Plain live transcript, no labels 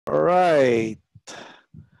All right.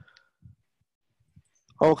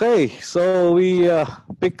 Okay, so we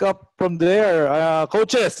pick up from there.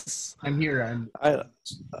 Coaches. I'm here.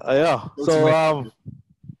 Yeah. So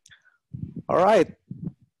all right.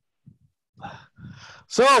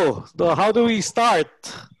 So how do we start?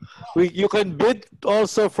 You can bid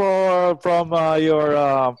also from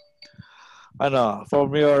your from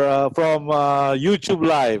YouTube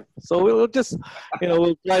Live. So we'll just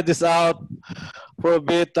we'll try this out for a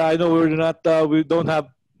bit. I know we don't have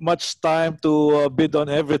much time to bid on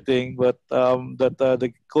everything, but that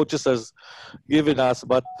the coaches has given us.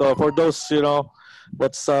 But for those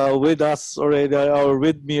that's with us already or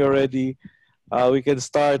with me already, we can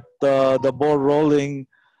start the ball rolling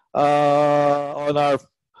on our.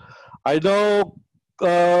 I know.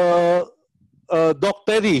 Doc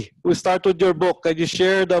Teddy, we start with your book. Can you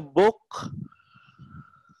share the book?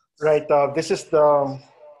 Right. This is the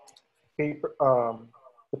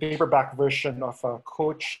paperback version of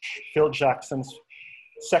Coach Phil Jackson's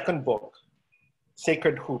second book,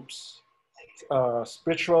 Sacred Hoops,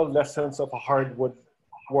 Spiritual Lessons of a Hardwood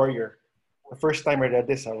Warrior. The first time I read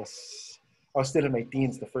this, I was still in my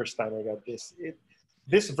teens. The first time I read this,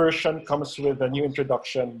 this version comes with a new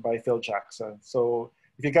introduction by Phil Jackson. So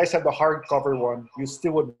if you guys have the hardcover one, you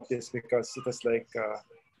still would want this because it is like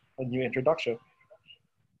a new introduction.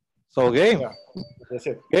 So game. Yeah, that's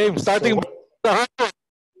it. Game starting. So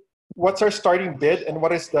what's our starting bid and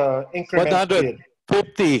what is the increment bid?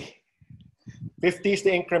 50. 50 is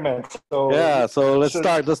the increment. So yeah. So let's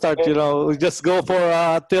start. We just go for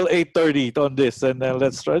till 8:30 on this, and then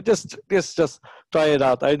let's try. Just try it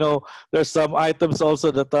out. I know there's some items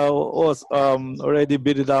also that was already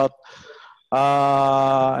bidded out.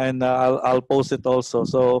 And I'll post it also.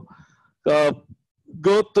 So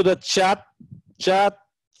go to the chat,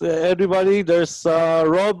 everybody. There's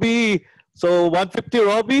Robbie. So 150,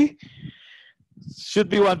 Robbie should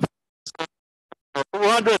be 150.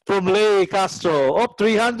 200 from Lay Castro.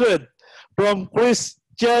 300 from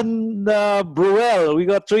Christian Bruel. We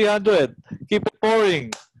got 300. Keep it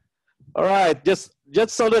pouring. All right, just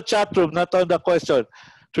on the chat room, not on the question.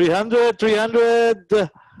 300.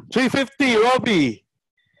 350, Robbie.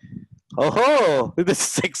 Oh,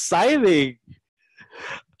 this is exciting.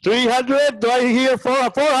 300, do I hear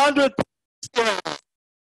 400? Do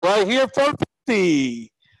I hear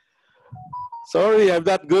 450? Sorry, I'm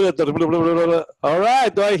not good at the blah, blah, blah, blah. All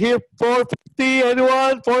right, do I hear 450?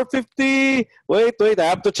 Anyone? 450? Wait, I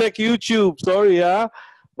have to check YouTube. Sorry,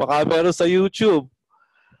 baka meron sa YouTube.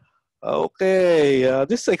 Okay,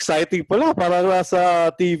 this is exciting pala. Parang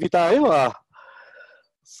nasa TV tayo,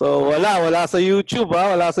 So wala sa YouTube,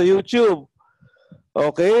 wala sa YouTube.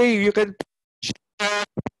 Okay, you can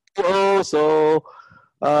so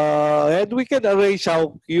and we can arrange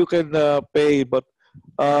how you can pay, but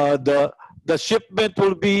the shipment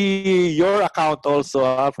will be your account also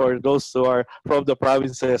for those who are from the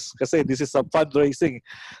provinces. Kasi this is a fundraising,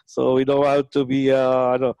 so we don't want to be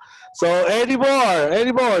So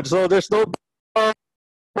anymore. So there's no from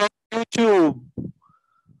YouTube.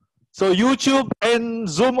 So YouTube and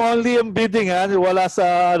Zoom only ang bidding, wala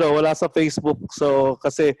sa Facebook. So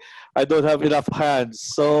kasi I don't have enough hands.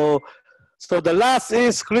 So the last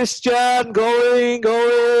is Christian going.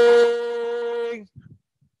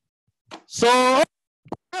 So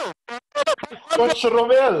Coach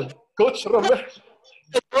Romel.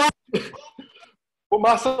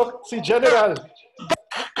 Pumasok si General.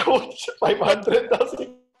 Coach 500 daw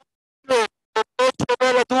si Coach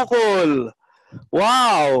Romel Tukol.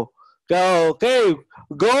 Wow. Okay,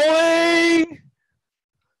 going.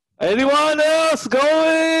 Anyone else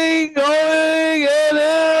going? And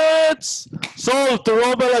it's sold to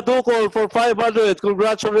Romel Adukol for 500.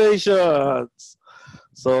 Congratulations.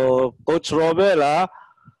 So, Coach Romel,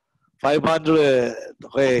 500.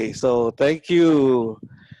 Okay, so thank you.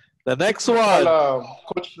 The next one.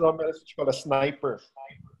 Coach Romel is called a sniper.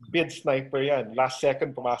 Bid sniper yan. Last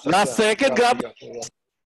second pumasok. Last second, grab.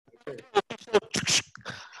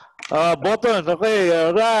 Button. Okay,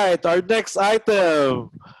 all right. Our next item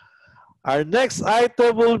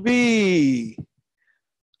will be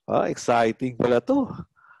exciting pala to.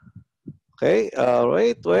 Okay,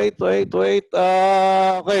 wait. Okay,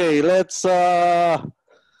 let's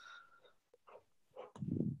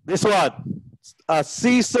this one. A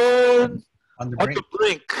season on the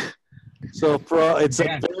brink. So it's a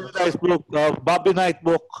very nice book, Bobby Knight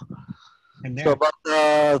book. So about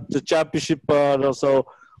the championship also.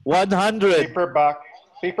 100. Paperback,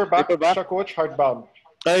 Coach, hardbound.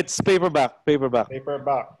 It's paperback. Paperback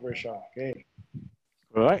version. Okay.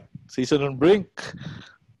 All right. Season on brink.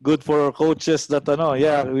 Good for our coaches that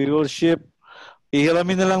yeah, we will ship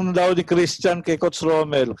Ihiramin na lang daw ni Christian kay Coach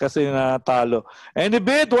Romel kasi natalo. Any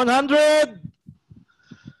bid? 100?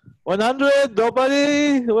 100?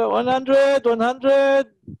 Nobody? 100?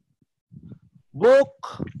 100? Book?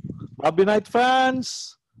 Bobby Knight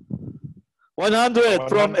fans?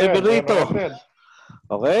 100 from 100, Emerito. 100.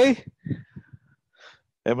 Okay?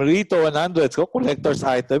 Emerito, 100. So, collector's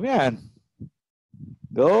item yan.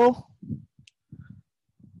 Go.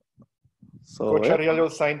 So, Coach Ariel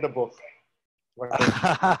will sign the book.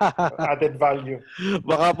 Added value.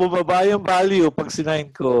 Baka bumaba yung value pag sinain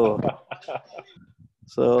ko.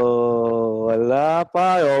 So, wala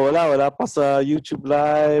pa. Wala pa sa YouTube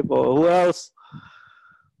Live. Who else?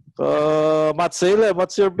 Matt Salem,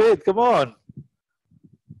 what's your bid? Come on.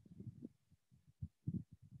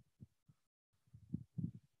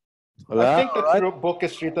 I think that book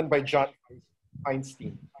is written by John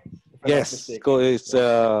Feinstein. Yes, it's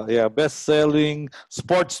best-selling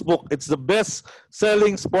sports book. It's the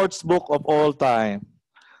best-selling sports book of all time.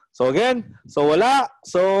 So again, wala.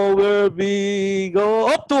 So we'll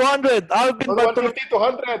go up 200. Alvin 150,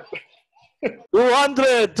 200.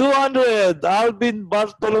 200. Alvin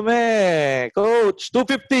Bartolome. Coach,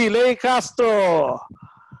 250. Lay Castro.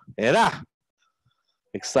 Yan na.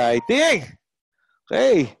 Exciting.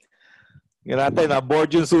 Okay. Yan natin, board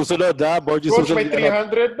yung susunod, ha? Board yung Coach, susunod. may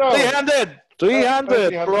 300 daw.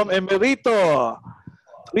 300 from Emerito.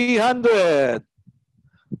 300.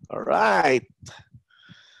 Alright.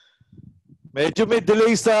 Medyo may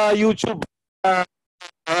delay sa YouTube.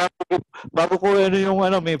 Bago ko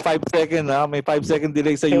may 5 second, ha? May 5 second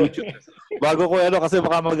delay sa YouTube. Bago ko kasi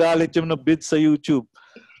baka magalit yung bid sa YouTube.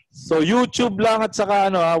 So YouTube lang at saka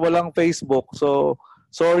walang Facebook. So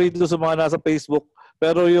sorry to sa mga nasa Facebook.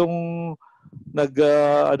 Pero yung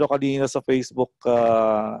kanina sa Facebook,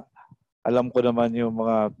 alam ko naman yung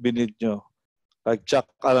mga binid nyo. Like Chuck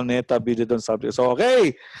Alaneta bid on subject. So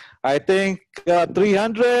okay, I think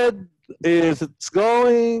 300 it's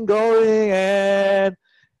going and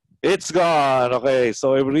it's gone. Okay,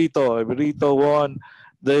 so Emerito won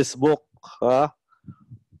this book.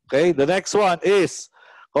 Okay, the next one is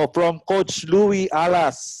from Coach Louis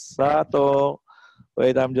Alas.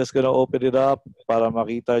 Wait, I'm just gonna open it up para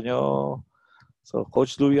makita nyo. So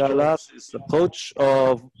Coach Louis Alas is the coach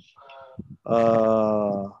of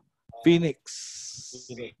Phoenix.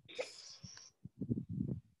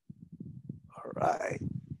 All right.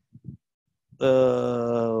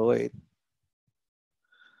 Wait.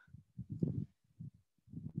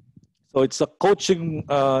 So it's a coaching,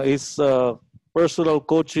 personal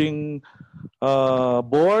coaching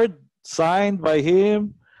board signed by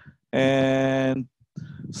him, and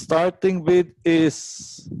starting bid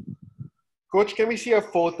is. Coach, can we see a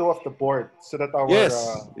photo of the board so that our bidders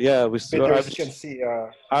can see?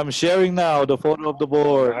 I'm sharing now the photo of the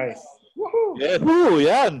board. Nice. Woohoo!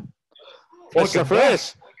 Yeah, yan. Fresh na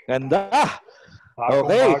fresh. Ganda.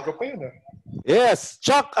 Okay. Bago pa yun, Yes,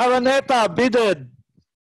 Chuck Araneta bidded.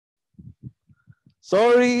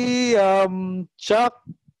 Sorry, Chuck.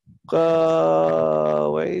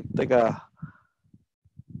 Wait, teka.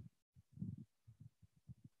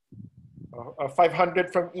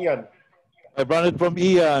 500 from Ian. 500 from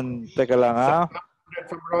Ian. Teka lang, ha?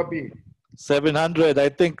 700 from Robbie. 700. I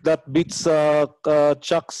think that beats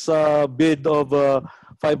Chuck's bid of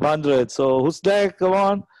 500. So who's there? Come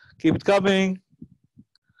on. Keep it coming.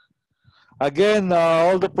 Again,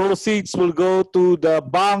 all the proceeds will go to the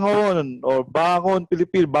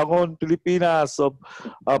BANGOnPilipinas of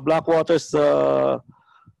Blackwater's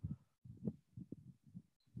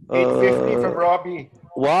 850 from Robbie.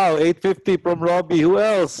 Wow, 850 from Robbie. Who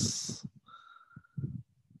else?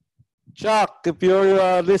 Chuck, if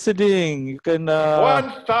you're listening, you can...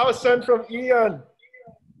 1,000 from Ian.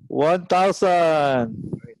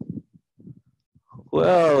 1,000. Who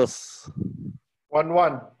else?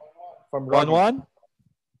 1,1 from Robbie. 1,1?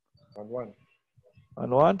 1,1.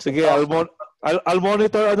 1,1? Sige, I'll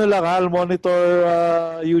monitor I'll monitor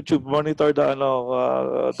YouTube, monitor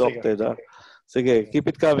the doctor. Sige, keep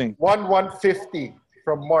it coming. 1,150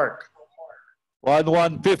 from Mark.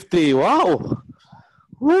 1,150. Wow.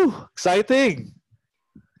 Woo, exciting.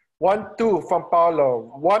 1,2 from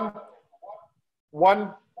Paolo.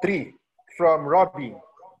 1,13 from Robbie.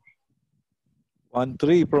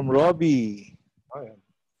 1,3 from Robbie. Oh, yeah.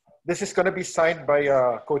 This is going to be signed by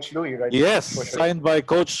Coach Louis, right? Yes, signed by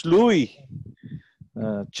Coach Louis.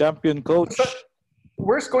 Champion coach.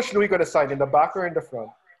 Where's Coach Louis going to sign? In the back or in the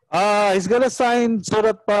front? He's going to sign sort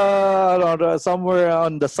of somewhere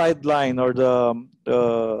on the sideline or the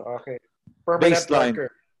okay. Permanent baseline.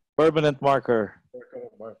 marker. Permanent marker.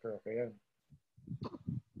 Permanent marker. Okay, yeah.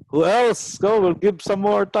 Who else? Go. We'll give some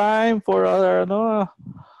more time for other. No.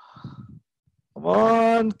 Come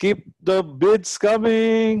on, keep the bids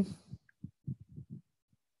coming.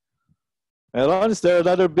 Meron, is there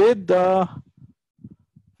another bid? I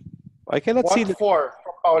cannot see the. 1-4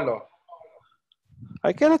 from Paulo.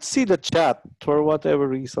 I cannot see the chat for whatever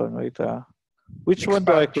reason. Wait, which one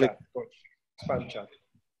do I Expand click? chat, coach. Expand chat.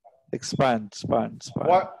 Expand.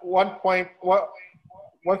 What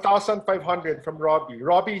 1,500 from Robbie.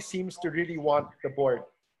 Robbie seems to really want the board.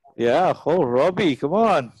 Yeah. Oh, Robbie, come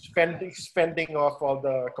on. Spending off all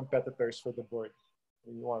the competitors for the board.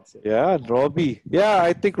 He wants it. Yeah, Robbie. Yeah,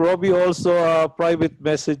 I think Robbie also private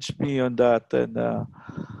messaged me on that, and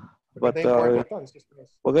but Maganda yung board na to. It's just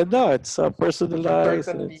nice. maganda. It's personalized.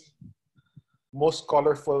 Certainly It's, most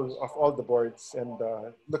colorful of all the boards and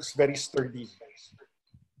looks very sturdy.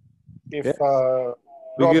 If yes.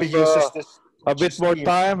 We Robbie give uses this a bit more scheme,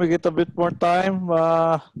 time. We get a bit more time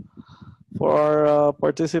for our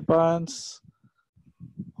participants.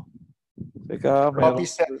 Teka, Robbie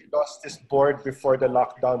said he lost his board before the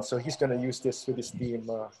lockdown, so he's going to use this with his team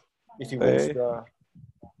if he wins Okay. the.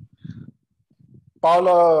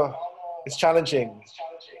 Paulo is challenging.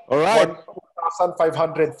 All right.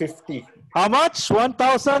 1,550. How much?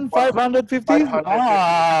 1,550? 550.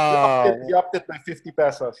 Wow. He upped it by 50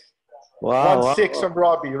 pesos. Wow. 1-6 from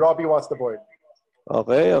Robbie. Robbie wants the board.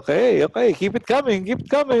 Okay. Keep it coming.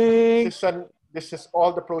 This is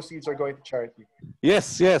all the proceeds are going to charity.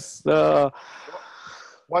 Yes. 1-6.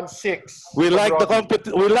 We from like Robbie.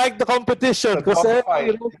 we like the competition The because top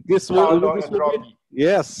five. Paulo and Robbie.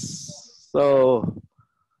 yes. So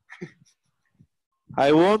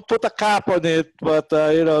I won't put a cap on it, but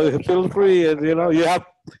feel free, and you have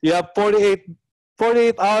 48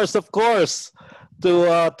 hours, of course,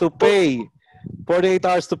 to pay. 48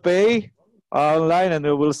 hours to pay online, and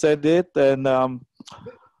we will send it, and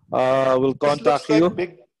we'll contact you.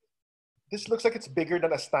 This looks like it's bigger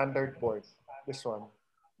than a standard board. This one.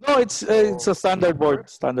 No, it's a standard board.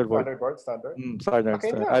 Standard board. Standard. Standard. Okay,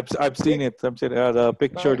 Standard. yeah. I've seen it. The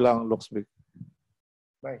picture Nice. lang looks big.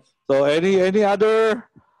 Nice. So any other?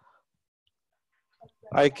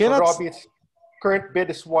 I For cannot. Robbie's current bid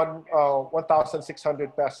is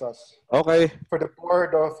 1,600 pesos Okay. for the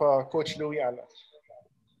board of Coach Louis Alas.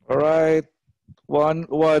 All right.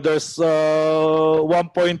 There's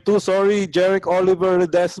 1.2. Sorry, Jerick Oliver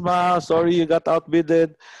Ledesma. Sorry, you got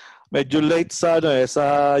outbidded. Medyo late sa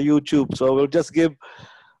YouTube. So we'll just give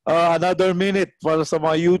another minute para sa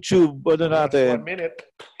mga YouTube natin. 1 minute.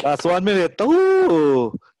 Last 1 minute.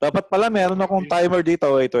 Ooh! Dapat pala meron akong timer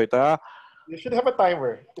dito. Wait, ha? You should have a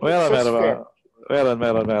timer. Meron.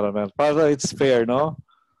 Para it's fair, no?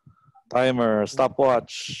 Timer,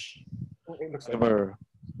 stopwatch. It looks like Timer.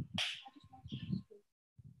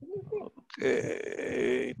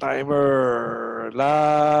 Okay, timer.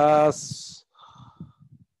 Last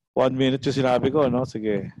 1 minute yung sinabi ko, no?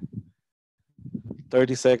 Sige.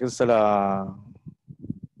 30 seconds na lang.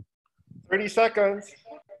 30 seconds.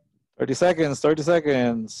 30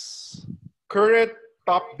 seconds. Current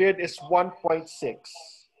top bid is 1.6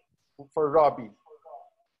 for Robbie.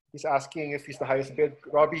 He's asking if he's the highest bid.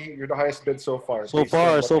 Robbie, you're the highest bid so far. So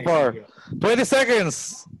far. 20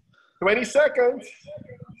 seconds. 20 seconds.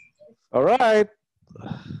 All right.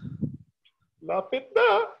 Lapit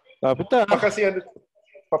na. Baka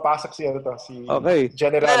papasok si Okay.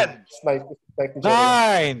 General. Snipe ni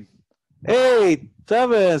General. 9, 8,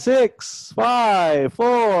 7, 6, 5,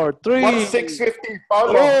 4, 3. 1,650,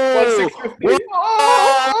 Paulo. Oh! 1,650.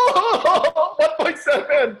 Oh!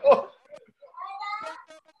 1.7. Oh.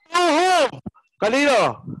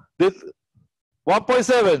 Kanino?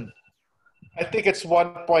 1.7. I think it's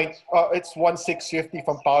 1,650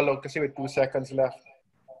 from Paulo kasi with 2 seconds left.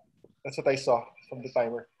 That's what I saw from the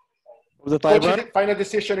timer. The timer? Coach, final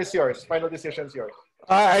decision is yours.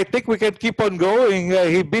 I think we can keep on going.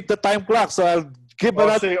 He beat the time clock, so I'll give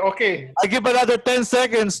okay. I give another 10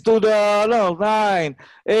 seconds to the 9,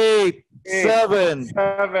 8, 7,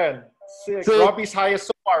 6. Robbie's highest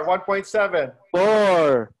so far, 1.7.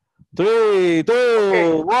 4, 3,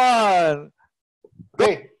 2, 1.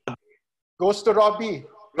 Okay. Goes to Robbie.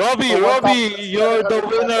 Robbie, you're the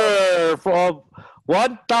winner for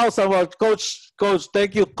 1,000. Well, Coach,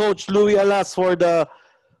 thank you, Coach Louis Alas, for the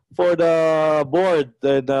board.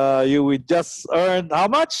 And you will just earn how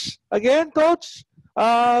much again, Coach?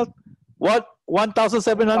 What?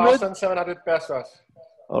 1,700? 1,700 pesos.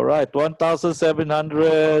 All right,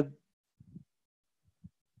 1,700.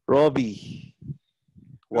 Robbie.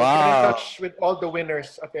 We'll get in Wow. touch with all the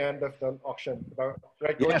winners at the end of the auction.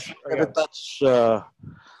 Right, Yes, Coach? get in touch.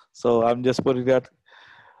 So I'm just putting that.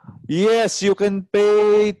 Yes, you can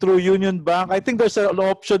pay through Union Bank. I think there's an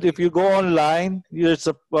option if you go online. There's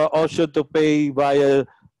a option to pay via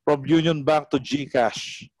from Union Bank to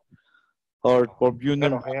GCash or from Yan,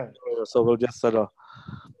 Union okay Bank. yan. So we'll just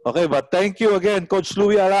okay, but thank you again, Coach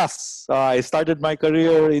Louis Aras. I started my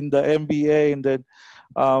career in the MBA and then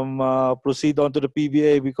proceed on to the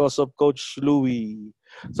PBA because of Coach Louis.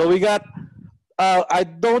 So we got. I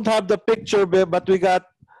don't have the picture, but we got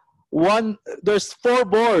one. There's 4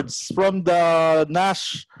 boards from the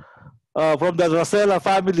Nash, from the Rosella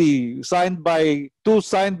family, signed by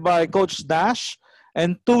Coach Nash,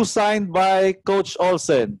 and 2 signed by Coach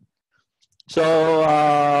Olsen.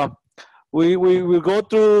 So we will go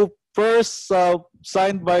through first,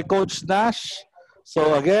 signed by Coach Nash.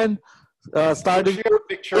 So again, Coach, starting do you have a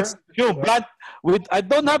it's picture? new Yeah. brand. With I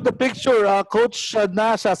don't have the picture. Coach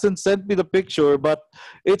Nash hasn't sent me the picture, but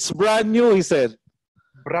it's brand new. He said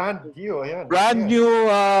Brand new, ayan. Okay brand yan. new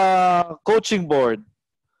coaching board.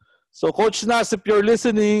 So Coach Nash, if you're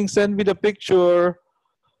listening, send me the picture.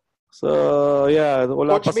 So yeah,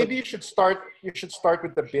 wala pa Coach, sa. maybe you should start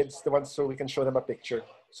with the bids, the ones so we can show them a picture.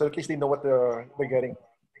 So at least they know what they're getting.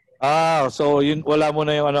 So yun, wala mo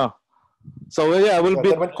na yung ano. So yeah, we'll Yeah,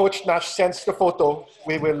 bid. then when Coach Nash sends the photo,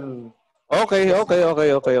 we will Okay.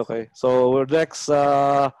 So we're next.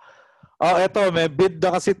 Eto, may bid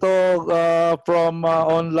na kasi to from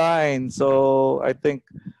online. So I think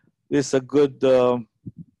this is a good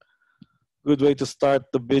way to start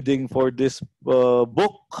the bidding for this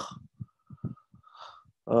book.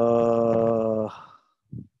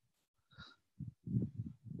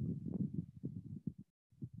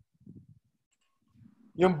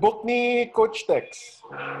 yung book ni Coach Tex.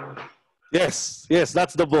 Yes,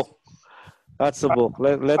 that's the book. That's the book.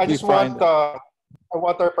 Let I me just find want I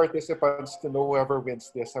want our participants to know whoever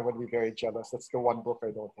wins this. I would be very jealous. That's the one book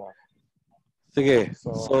I don't have. Sige.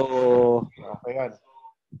 So okay yan.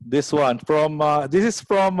 this one from this is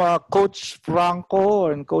from Coach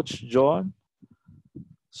Franco and Coach John.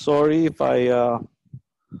 Sorry if I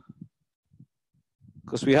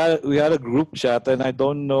because we had a group chat and I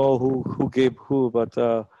don't know who gave who, but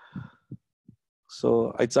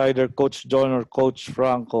so it's either Coach John or Coach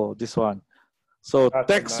Franco. This one. So That's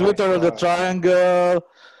text a nice Twitter of the one. triangle.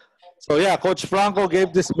 So yeah, Coach Franco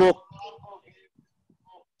gave this book.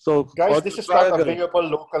 So Guys, on this the is not triangle. available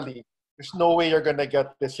locally. There's no way you're gonna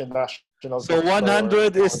get this in national. So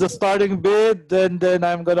 100 is the starting bid, and then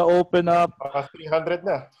I'm gonna open up 300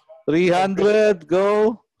 na. 300.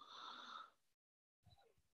 Go.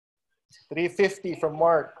 350 from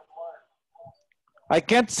Mark. I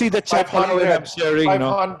can't see the chat pala when I'm sharing,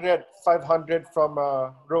 no? 500 from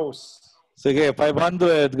Rose. Sige,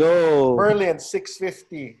 500. Go. Merlin,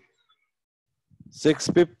 650.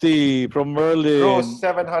 650 from Merlin. Rose,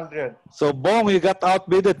 700. So Bong, you got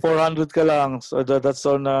outbidded 400 ka lang. So that's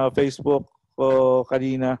on Facebook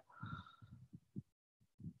kanina.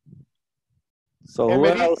 So who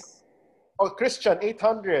Emily? else? Oh, Christian,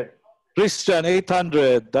 800. Christian,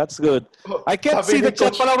 800. That's good. I can't see the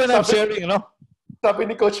chat pala when I'm sharing, no? Sabi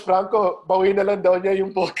ni Coach Franco, bawi na lang daw niya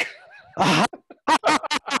yung book.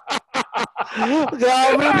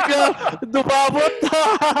 Grabe ka! Dumabot!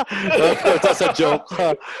 That's a joke.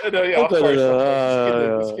 No, yeah, of course.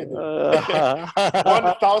 Just kidding.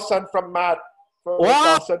 1,000 from Matt.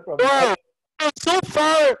 1,000 from Wow!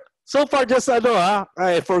 Matt. So far, just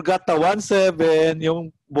I forgot the 17,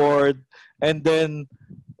 yung board, and then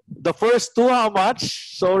the first 2, how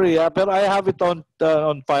much? Sorry, but I have it on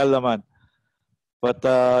file naman. But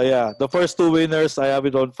yeah, the first 2 winners, I have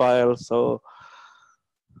it on file. So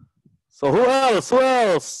who else?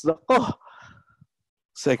 Oh,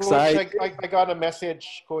 it's exciting. Coach, I got a message,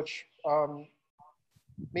 Coach.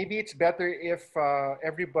 Maybe it's better if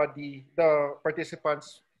everybody, the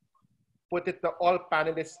participants, put it to all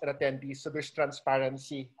panelists and attendees so there's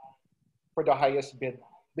transparency for the highest bid.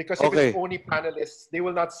 Because if it's only panelists, they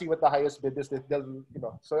will not see what the highest bid is. They'll,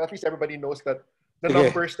 so at least everybody knows that the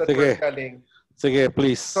numbers that we're telling. Sige,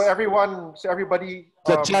 please. So everybody.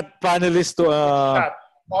 The chat panelists to chat,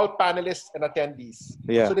 all panelists and attendees.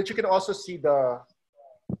 Yeah. So that you can also see the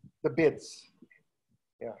bids.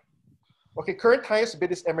 Yeah. Okay, current highest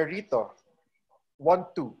bid is Emerito.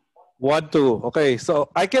 1-2. 1-2. Okay, so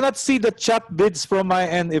I cannot see the chat bids from my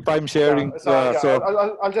end if I'm sharing.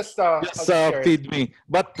 I'll just feed me.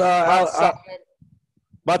 But Bat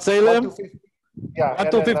Salem? 1-250. Yeah.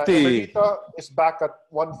 1-250. Emerito is back at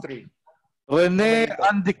 1-3. Rene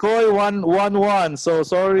Andicoy 1-1. So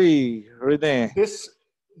sorry, Rene. This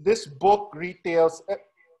book retails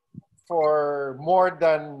for more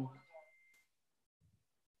than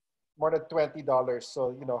 $20.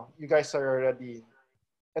 So you guys are already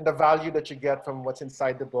and the value that you get from what's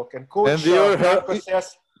inside the book. And And Coach you're Franco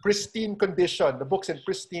says pristine condition. The book's in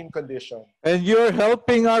pristine condition. and you're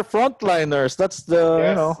helping our frontliners. That's the, you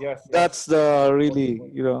Yes, know, yes, that's yes. the really,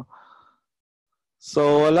 you know.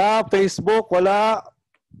 So wala Facebook, wala.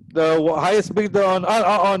 The highest bid on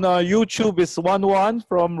YouTube is 1-1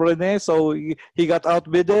 from Rene, so he got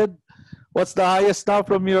outbidded. What's the highest now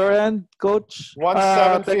from your end, Coach?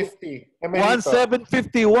 1,750. Emerito.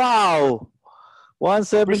 1,750. Wow,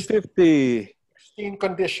 1,750. Pristine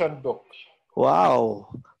condition book.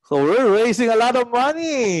 Wow. So we're raising a lot of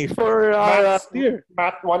money for our tier.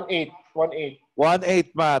 Matt 1.8. 1.8.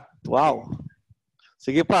 1.8 Matt. Wow.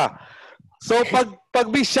 Sige pa. So pag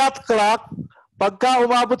may shot clock, pagka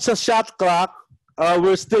umabot sa shot clock,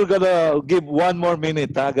 we're still gonna give 1 more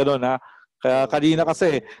minute, ha? Ganun, ha? Kaya kanina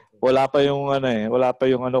kasi wala pa yung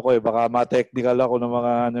ano ko eh, baka ma-technical ako ng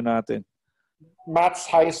mga ano natin. Matt's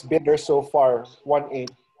highest bidder so far, 1.8.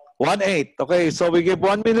 1.8. Okay, so we give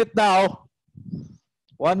 1 minute now.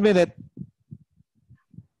 1 minute.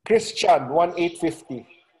 Christian, 1.850.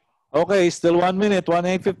 Okay, still 1 minute.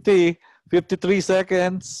 1.850. 53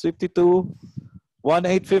 seconds. 52.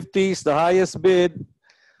 1.850 is the highest bid.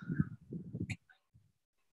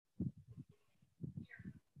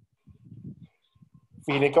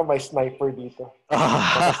 Feeling ko may sniper dito.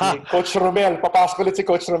 Si Coach Romel. Papasok ulit si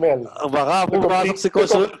Coach Romel. Baka pumasok si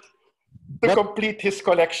Coach Romel. To complete his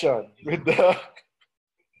collection with the...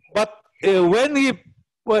 But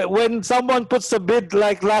when someone puts a bid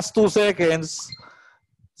like last 2 seconds,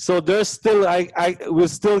 so there's still I will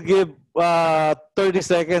still give 30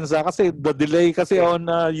 seconds kasi the delay kasi on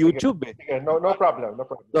YouTube. Okay, no problem, no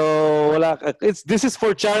problem. So wala, this is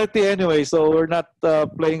for charity anyway, so we're not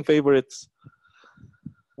playing favorites.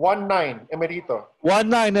 1.9 Emerito.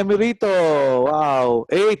 1.9 Emerito. Wow,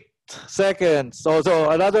 8 seconds. So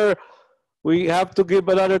another, we have to give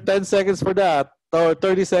another 10 seconds for that, or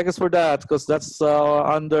 30 seconds for that, because that's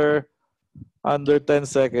under 10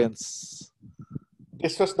 seconds.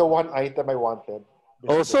 This was the one item I wanted.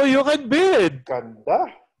 So you can bid. Ganda.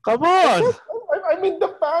 Come on. I'm in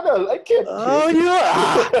the panel. I can't bid. Oh,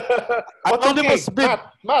 yeah. Anonymous bid.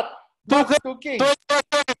 Matt. 2K.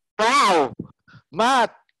 Wow.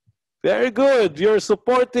 Matt, very good. You're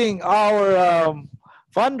supporting our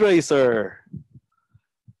fundraiser.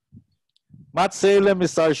 Matt Salem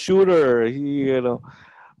is our shooter. He,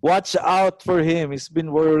 watch out for him. He's been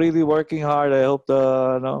really working hard. I hope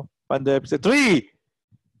the pandemic. 3,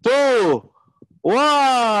 2, 1.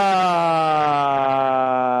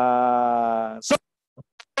 So,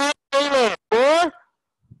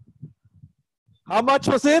 how much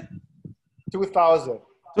was it? 2,000.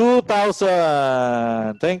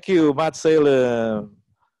 2,000. Thank you, Matt Salem.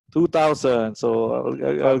 2,000. So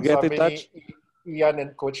I'll get in touch. Ian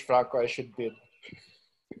and Coach Franco, I should bid.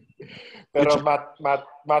 Pero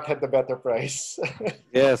Matt had the better price.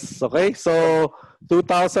 Yes. Okay. So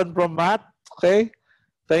 2,000 from Matt. Okay.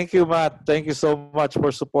 Thank you, Matt. Thank you so much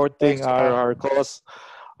for supporting our cause.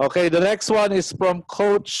 Okay. The next one is from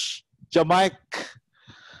Coach Jamaic.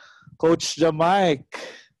 Coach Jamaic.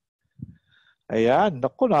 Ayan.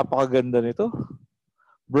 Naku, napakaganda nito.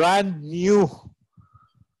 Brand new.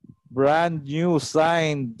 Brand new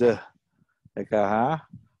signed. Teka, ha?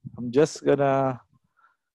 I'm just gonna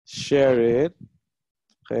share it.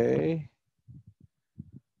 Okay.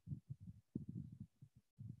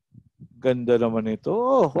 Ganda naman ito.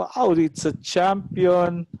 Oh, wow, it's a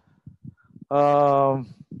champion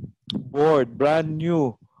board. Brand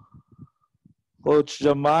new. Coach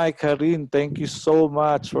Jamai Karin, thank you so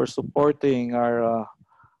much for supporting our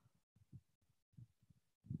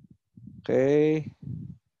okay.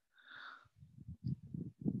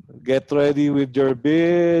 Get ready with your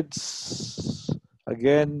bids.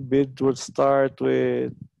 Again, bid will start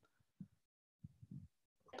with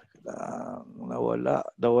nawala.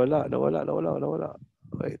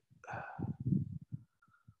 Wait.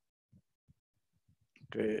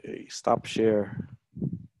 Okay, stop share.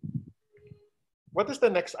 What is the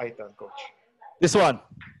next item, Coach? This one.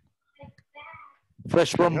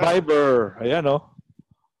 Fresh from Viber. Ayan, oh.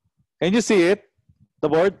 Can you see it? The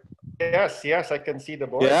board? Yes, I can see the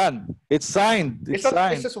board. Ayan. It's signed. It's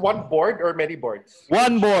signed. Is this one board or many boards?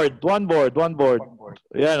 One board.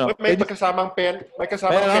 Ayan, oh. May kasamang pen. May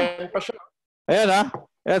kasamang pen pa siya. Ayan, ha?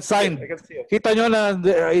 Ayan, signed. I can see it. Kita nyo na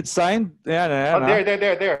it's signed? Ayan, ayan. Oh,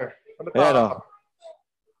 there. On the top. Ayan, oh.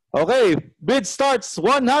 Okay, bid starts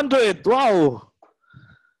 100. Wow.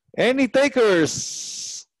 Any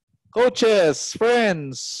takers? Coaches,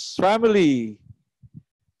 friends, family?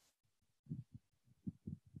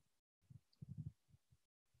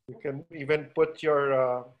 You can even put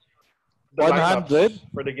your the lineups 100.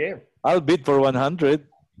 for the game. I'll bid for 100.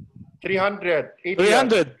 300.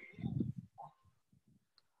 300.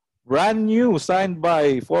 Brand new, signed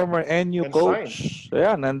by former NU And signed. coach.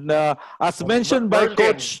 Ayan, and as mentioned by Merlin,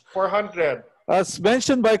 Coach, 400. as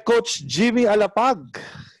mentioned by Coach Jimmy Alapag,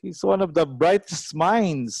 he's one of the brightest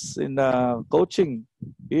minds in coaching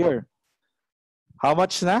here. How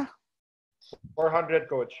much na? 400,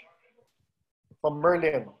 coach. From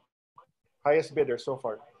Merlin. Highest bidder so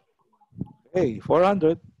far. Hey,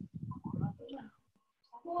 400.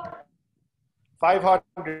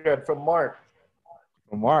 500 from Mark.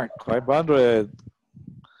 From Mark, 500.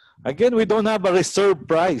 Again, we don't have a reserve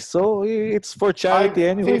price, so it's for charity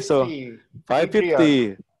anyway. So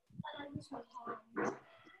 550.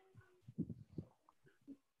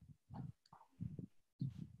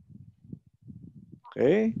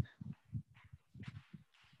 Okay.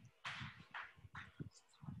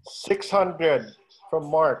 600 from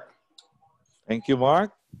Mark. Thank you,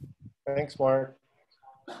 Mark. Thanks, Mark.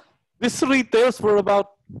 This retails for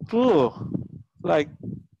about like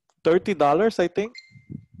 $30, I think.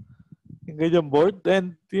 Yung ganyang board.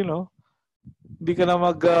 And, you know, hindi ka na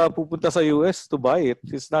pupunta sa US to buy it.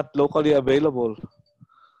 It's not locally available.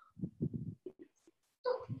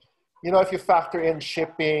 You know, if you factor in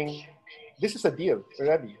shipping, this is a deal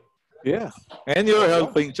already. Yeah. And you're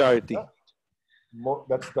helping charity.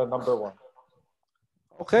 That's the number one.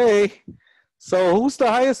 Okay. So, who's the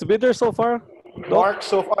highest bidder so far? Mark,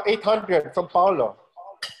 so far, 800 from Paolo.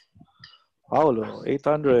 Paolo,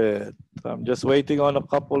 800. I'm just waiting on a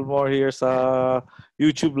couple more here sa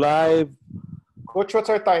YouTube Live. Coach, what's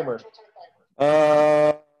our timer?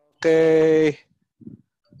 Okay.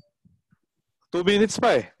 2 minutes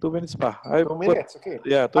pa eh. 2 minutes pa. 2 minutes, okay.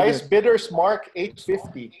 Yeah, 2 Highest minutes. bidders, Mark,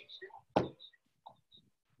 850.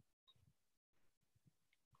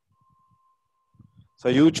 Sa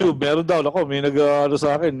YouTube, meron daw. Ako, may nag-ano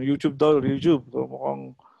sa akin. YouTube daw. YouTube. So,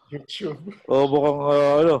 mukhang... YouTube.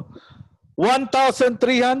 mukhang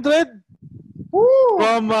 1,300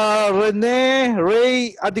 from Rene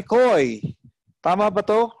Ray Adicoy. Tama ba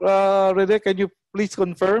to? Rene, can you please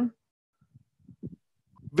confirm?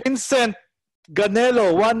 Vincent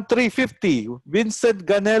Ganelo, 1,350. Vincent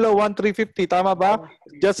Ganelo, 1,350. Tama ba?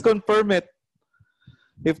 Just confirm it.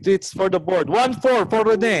 If it's for the board. 1,400 for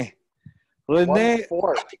Rene. Rene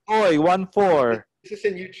Adicoy, 1,400. This is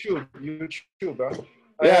in YouTube. YouTube, huh?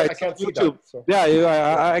 Yeah, I can't see YouTube. that. So.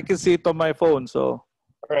 Yeah, I can see it on my phone. So,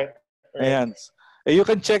 all right. Ayan. You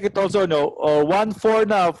can check it also. No, 1,400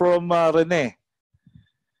 now from Rene.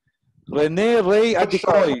 Rene Ray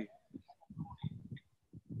Adicoy.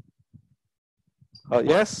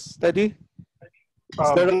 Yes, Teddy.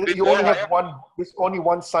 You only have one. There's only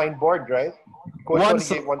one signboard, right? Coach only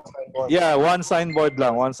gave one signboard. Yeah, one signboard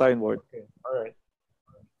lang. One signboard. Okay. All right.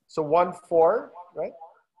 So 1,400, right?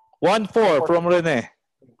 1,400 from Rene.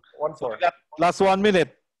 1,400. Last 1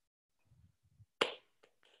 minute.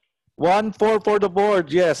 1,400 for the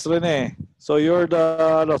board. Yes, Rene. So you're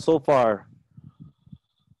the so far.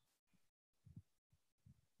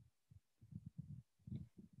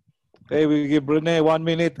 Okay, we give Rene 1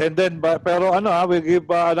 minute, and then pero we give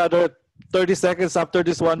another 30 seconds after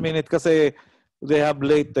this 1 minute kasi they have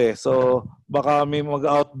late eh. So baka may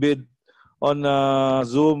mag-outbid on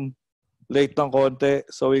Zoom late ng konti.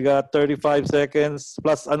 So we got 35 seconds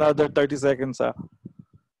plus another 30 seconds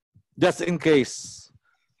just in case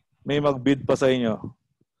may mag-bid pa sa inyo.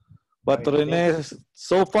 But Rene,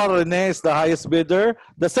 so far Rene is the highest bidder.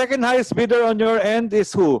 The second highest bidder on your end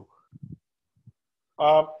is who?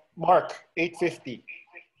 Mark, 850.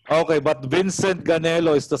 Okay, but Vincent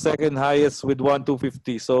Ganelo is the second highest with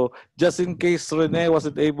 1,250. So just in case Rene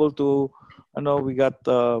wasn't able to, we got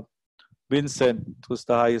Vincent, who's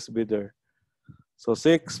the highest bidder. So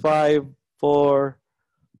 6, 5, 4,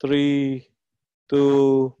 3,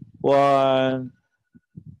 2, 1.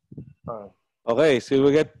 Okay, so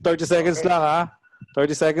we get 30 seconds lang, ha?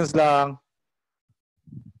 30 seconds lang.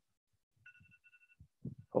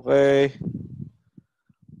 Okay.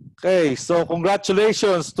 Okay, so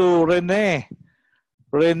congratulations to Rene.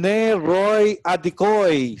 Rene Roy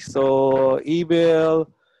Adicoy. So email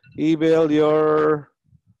your,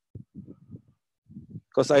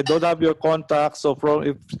 because I don't have your contact. So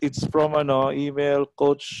if it's from email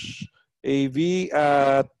Coach AV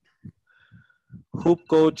at Hoop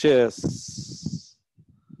Coaches.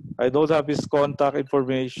 I don't have his contact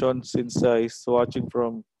information since he's watching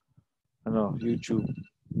from YouTube.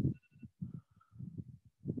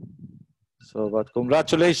 So, but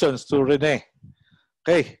congratulations to Rene.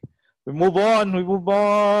 Okay, we move on.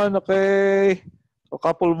 Okay, a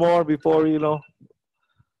couple more before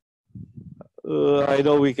I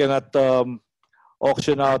know we cannot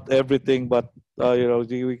auction out everything, but you know,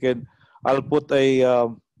 we can. I'll put a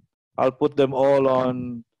I'll put them all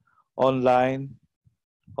on online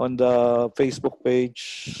on the Facebook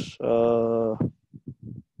page. How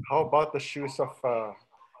about the shoes of?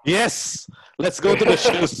 Yes, let's go to the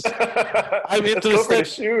shoes. I'm Let's go for the interested.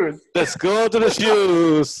 shoes. Let's go to the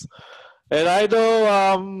shoes. And I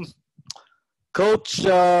know Coach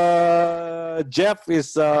Jeff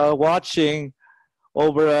is watching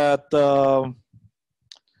over at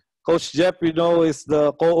Coach Jeff. You know, is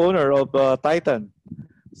the co-owner of Titan.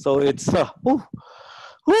 So it's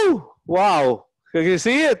wow. Can you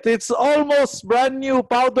see it? It's almost brand new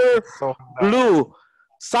powder So blue.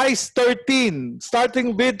 Size 13,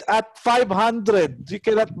 starting bid at 500. You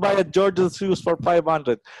cannot buy a Jordan shoes for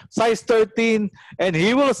 500. Size 13, and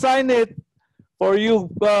he will sign it for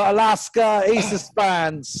you, Alaska Aces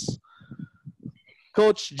fans.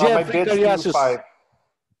 Coach my Jeffrey bid's Cariacios.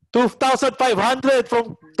 2,500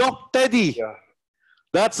 from Doc Teddy. Yeah.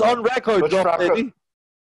 That's on record, Coach Doc Franco. Teddy.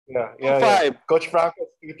 Yeah. Coach Franco's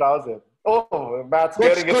 3,000. Oh, Matt's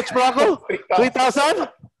getting it. Coach Franco, 3,000?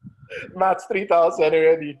 Matt's 3,000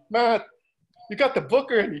 already. Matt, you got the book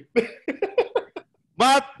already.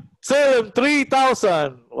 Matt, sell him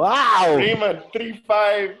 3,000. Wow. Raymond,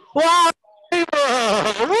 3,500. Wow.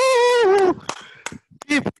 Woo!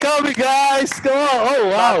 Keep coming, guys. Come on. Oh,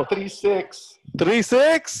 wow. Matt, 3,600.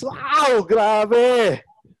 3,600? Wow. Grabe.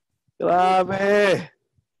 Grabe.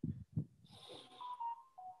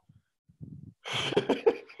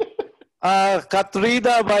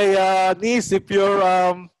 Katrina, my niece, if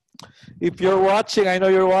you're watching, I know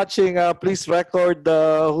you're watching. Please record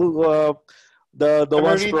the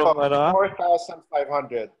ones from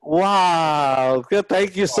 4,500. Wow! Okay,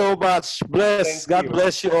 thank you so much. God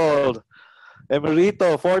bless you all.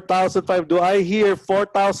 Emerito, 4,005. Do I hear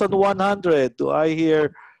 4,100? Do I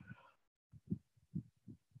hear?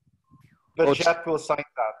 The Jet will sign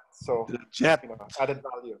that. So Jet, added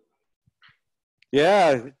value.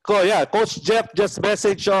 Yeah, Coach Jeff just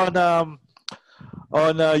messaged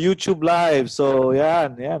on YouTube Live. So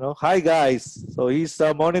no. Hi guys. So he's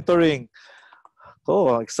monitoring.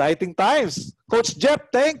 Oh, exciting times. Coach Jeff,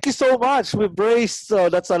 thank you so much. We've raised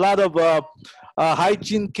that's a lot of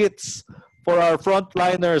hygiene kits for our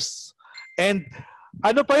frontliners. And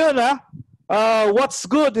ano pa yun what's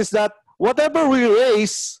good is that whatever we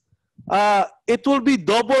raise, it will be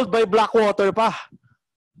doubled by Blackwater pa.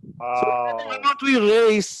 So what we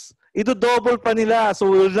raise, ito double pa nila. So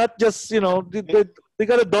we'll not just, they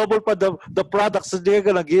gotta double pa the products that they're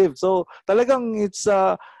gonna give. So talagang it's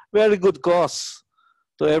a very good cause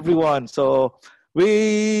to everyone. So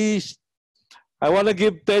I want to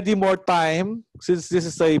give Teddy more time since this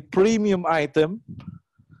is a premium item.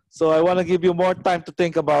 So I want to give you more time to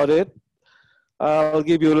think about it. I'll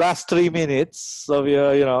give you last 3 minutes of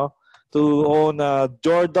to own a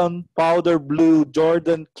Jordan Powder Blue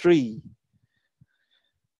Jordan 3.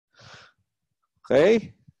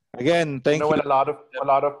 Okay. Again, thank you. When a lot of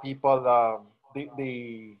people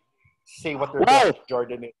they say what their best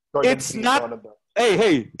Jordan is. Jordan it's not. One of them.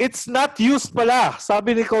 Hey, it's not used pala.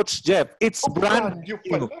 Sabi ni Coach Jeff. It's brand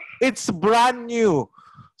new. It's brand new.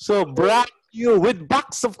 So brand new with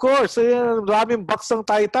box, of course. Maraming box ng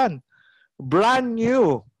Titan. Brand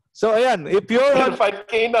new. So ayan, if you're on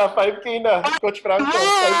 5K na, Coach Franco,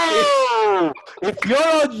 5K. If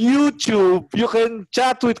you're on YouTube, you can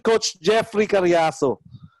chat with Coach Jeffrey Cariaso.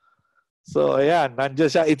 So ayan,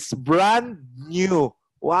 nandiyan siya. It's brand new.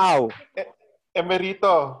 Wow.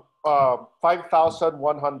 Emerito,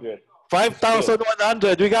 5,100.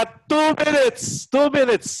 5,100. We got 2 minutes. 2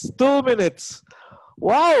 minutes. 2 minutes.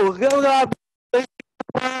 Wow.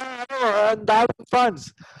 Ang daming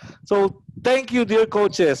funds. So, thank you, dear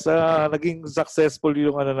coaches. Naging successful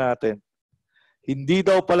yung natin. Hindi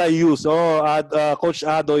daw pala use. Coach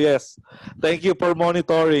Ado, yes. Thank you for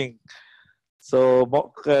monitoring. So,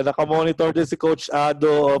 naka-monitor din si Coach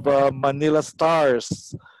Ado of Manila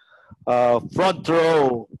Stars. Front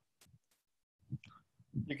row.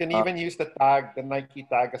 You can even use the Nike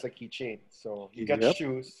tag as a keychain. So, you get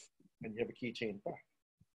shoes and you have a keychain.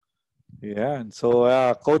 Yeah, and so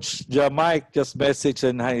Coach Mike just messaged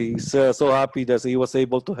and he's so happy that he was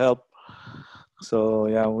able to help. So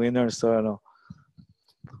yeah, winners.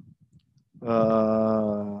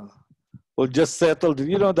 We'll just settle.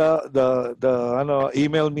 Email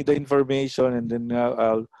me the information and then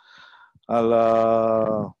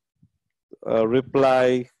I'll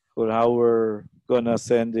reply on how we're gonna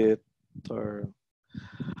send it. Or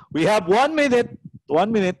we have 1 minute.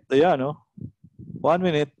 1 minute. 1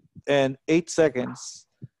 minute. And 8 seconds.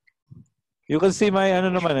 You can see my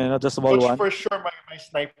ano naman eh, not the small Coach, one. for sure, my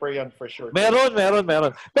sniper yan, for sure. Meron.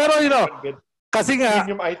 Pero you know, kasi nga,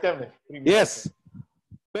 premium item eh. Premium yes. item.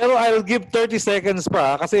 Pero I'll give 30 seconds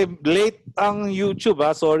pa kasi late ang YouTube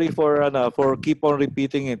Sorry for keep on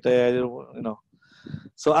repeating it. You know.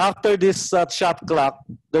 So after this shot clock,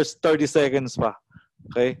 there's 30 seconds pa.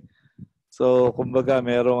 Okay? So kumbaga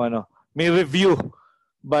merong may review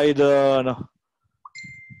by the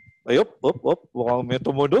Ayop, op. Mukhang may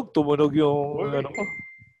tumunog yung ko.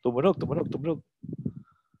 Tumunog.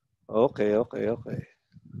 Okay.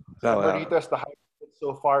 Emerito is the highest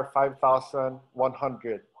so far, 5,100.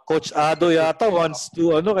 Coach Ado yata wants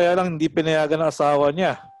to kaya lang hindi pinayagan ng asawa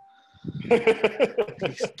niya.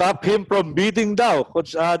 Stop him from beating daw.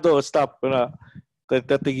 Coach Ado, stop.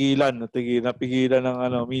 Napigilan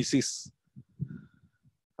ng misis.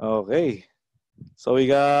 Okay. So we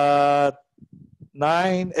got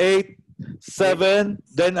 9, 8, 7,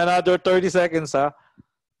 then another 30 seconds, ha?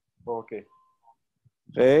 Okay.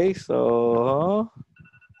 Okay, so...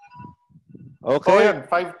 Okay. Oh, yan.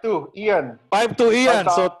 5-2. Ian. 5-2, Ian.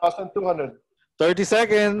 So, 5,200. 30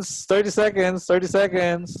 seconds.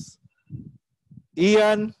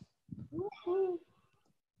 Ian.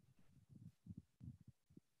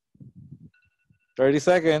 Thirty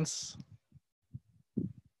seconds.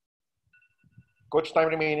 Coach, time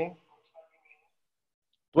remaining.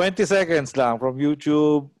 20 seconds lang from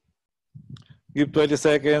YouTube. Give 20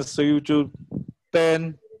 seconds to YouTube.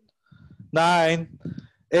 10, 9,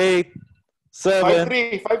 8, 7,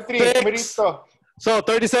 5-3. Emerito. So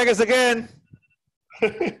 30 seconds again.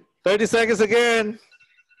 30 seconds again.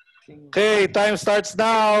 Okay, time starts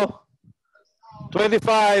now.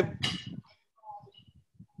 25.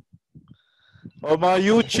 Oh, my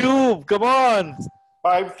YouTube. Come on.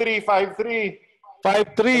 5-3.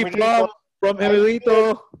 5-3 from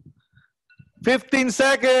Emerito. 15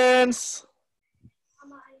 seconds.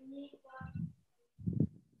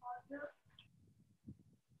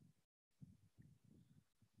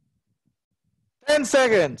 Ten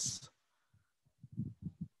seconds.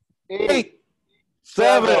 8,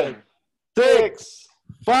 7, 6,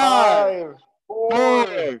 5,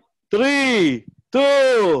 4, 3,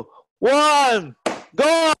 2, 1.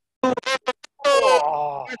 Go!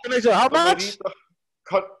 Congratulations. How much?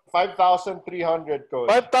 5,300, Coach.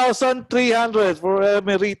 5,300 for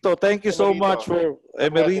Emerito. Thank you so much for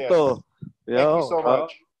Emerito. Thank you so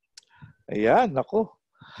much. Ayan, ako.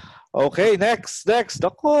 Okay, next.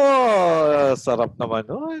 Ako, sarap naman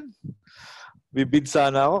nun. Bibid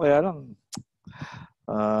sana ako, kaya lang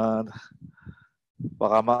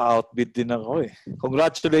baka ma-outbid din ako eh.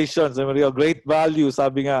 Congratulations, Emerito. Great value,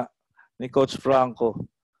 sabi nga ni Coach Franco.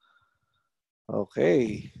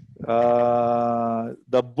 Okay. The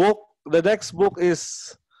next book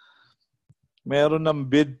is meron ng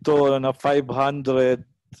bid to na 500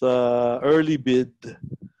 early bid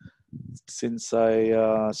since I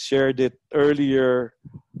shared it earlier.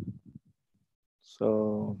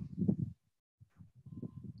 So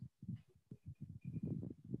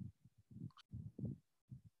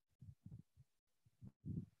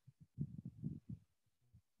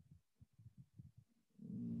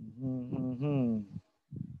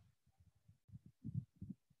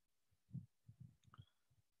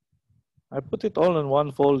I put it all in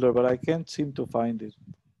one folder, but I can't seem to find it.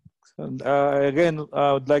 And, again,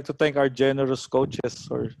 I would like to thank our generous coaches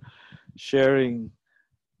for sharing.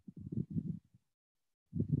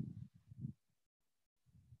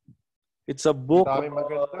 It's a book. Ang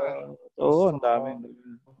dami.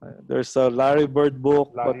 There's a Larry Bird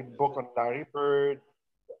book. Book on Larry Bird.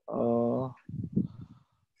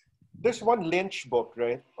 There's one Lynch book,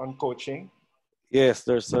 right? On coaching. Yes,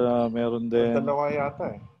 there's meron din. Dalawa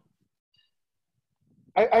yata eh.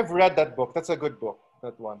 I've read that book. That's a good book,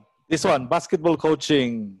 that one. This one, Basketball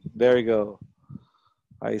Coaching. There you go.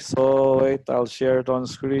 I saw it. I'll share it on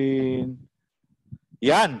screen.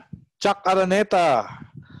 Yan. Chuck Araneta.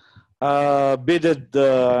 Bidded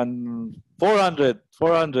 400.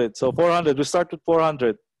 So 400. We start with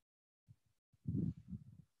 400.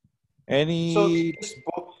 So this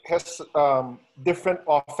book has different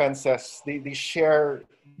offenses. They share,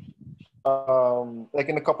 like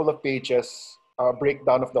in a couple of pages,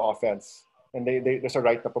 breakdown of the offense. And there's a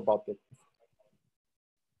write-up about it.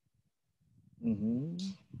 Mm-hmm.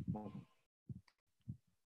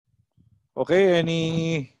 Okay,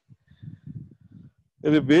 any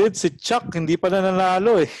bid? Si Chuck, hindi pa na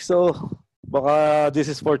nanalo eh. So, baka this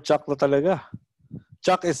is for Chuck na talaga.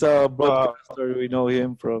 Chuck is a broadcaster. We know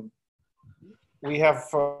him from. We have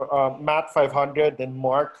Matt 500, and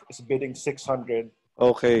Mark is bidding 600.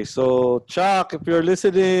 Okay, so Chuck, if you're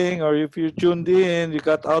listening or if you tuned in, you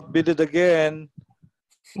got outbidded again.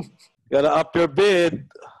 Gotta up your bid.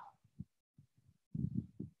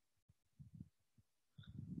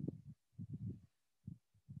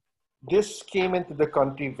 This came into the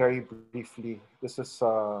country very briefly. This is,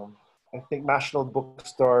 I think, National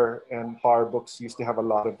Bookstore and Power Books used to have a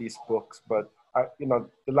lot of these books, but the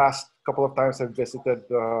last couple of times I've visited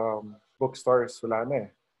bookstores, wala na eh.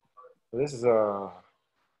 So this is a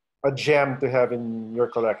gem to have in your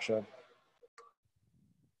collection.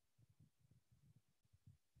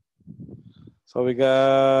 So we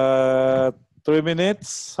got 3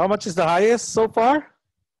 minutes. How much is the highest so far?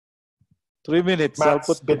 3 minutes. Matt's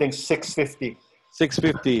I'll put bidding 650.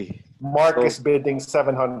 650. Mark So is bidding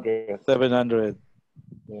 700. 700.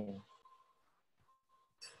 Yeah.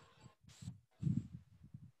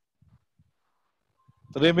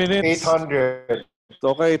 3 minutes. 800.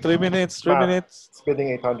 Okay, 3 minutes. 3 Matt minutes. is bidding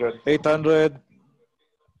 800. 800.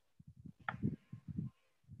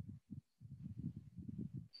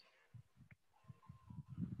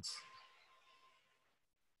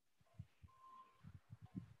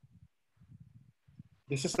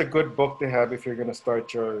 This is a good book to have if you're going to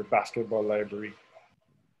start your basketball library.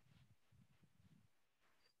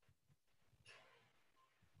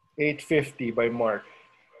 850 by Mark.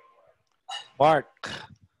 Mark.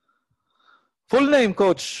 Full name,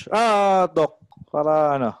 coach. Doc.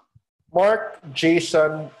 Para ano? Mark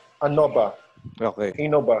Jason Anoba. Okay.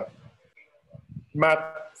 Inoba.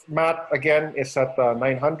 Matt again is at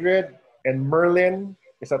 900 and Merlin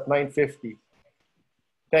is at 950.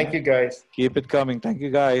 Thank you guys. Keep it coming. Thank you,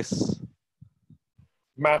 guys.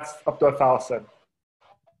 Matt's up to 1,000.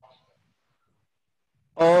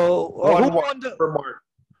 Oh, who won the? For Mark.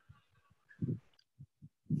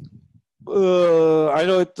 I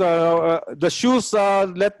know it. The shoes.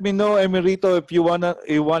 Let me know, Emerito, if you want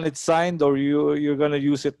it signed or you're gonna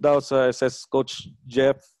use it now. So it says Coach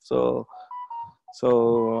Jeff. So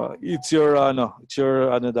it's your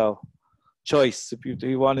daw choice if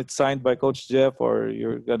you want it signed by Coach Jeff or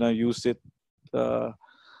you're gonna use it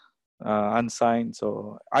unsigned.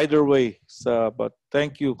 So either way. But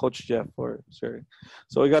thank you, Coach Jeff, for sharing.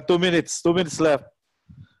 So we got 2 minutes. 2 minutes left.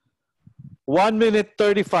 1 minute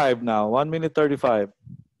 35 now. 1 minute 35.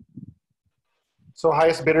 So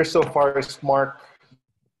highest bidder so far is Mark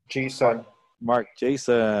Jason. Mark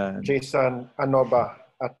Jason. Jason Anoba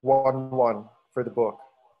at 1-1 for the book.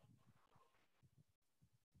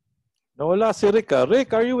 Nawala si Rick.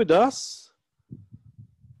 Rick, are you with us?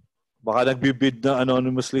 Baka nagbibid na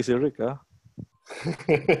anonymously si Rick.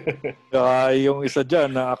 Yung isa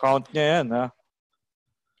dyan, na account niya yan.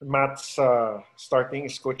 Matt's starting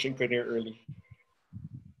his coaching career early.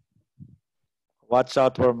 Watch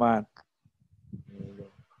out for Matt.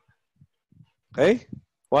 Okay?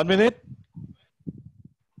 1 minute.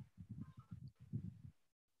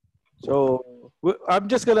 So, I'm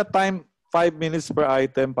just gonna time 5 minutes per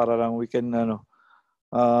item para lang we can,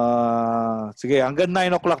 sige, hanggang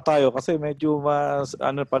 9 o'clock tayo kasi medyo mas,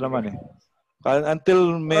 pa naman eh.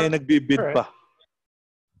 Until may nagbibid pa.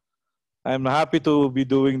 I'm happy to be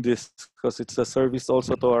doing this because it's a service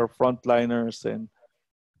also to our frontliners and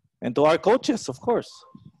to our coaches, of course.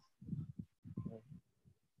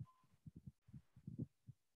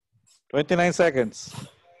 "29 seconds.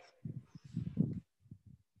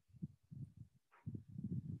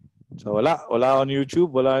 So wala on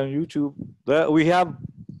YouTube, We have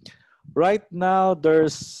right now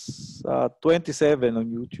there's 27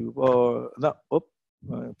 on YouTube or no,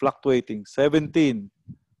 fluctuating. 17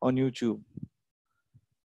 on YouTube.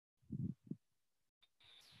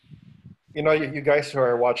 You guys who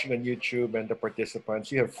are watching on YouTube and the participants,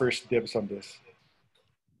 you have first dibs on this.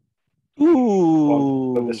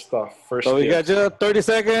 Ooh. On this stuff. First so we got dibs. just 30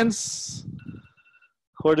 seconds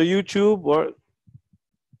for the YouTube.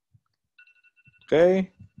 Okay.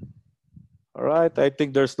 All right. I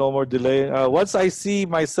think there's no more delay. Once I see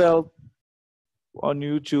myself on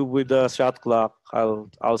YouTube with the shot clock, I'll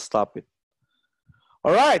stop it.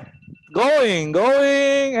 All right, going,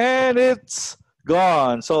 and it's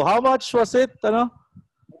gone. So how much was it?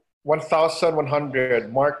 1,100.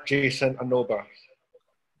 Mark Jason Anoba.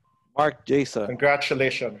 Mark Jason.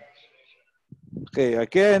 Congratulations. Okay,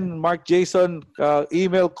 again, Mark Jason,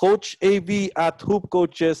 email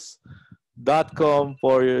coachav@hoopcoaches.com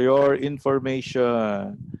for your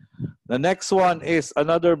information. The next one is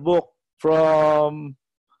another book from,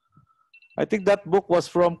 I think that book was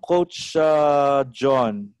from Coach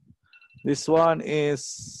John. This one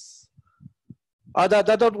is,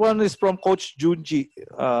 that one is from Coach Junji.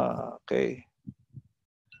 Okay.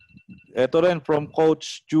 Ito rin from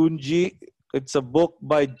Coach Junji. It's a book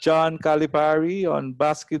by John Calipari on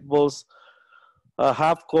basketball's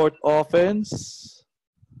half-court offense.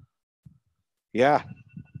 Yeah.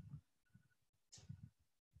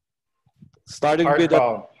 Starting bid at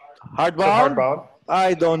Hardbound. Is it hardbound. hardbound?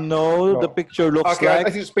 I don't know. The No. picture looks Okay, I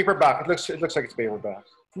like. think it's paperback. It looks like it's paperback.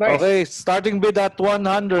 Nice. Okay, starting bid at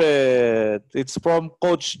 100. It's from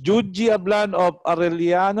Coach Junji Ablan of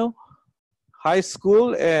Arellano High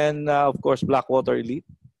School and, of course, Blackwater Elite.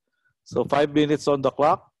 So 5 minutes on the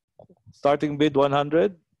clock. Starting bid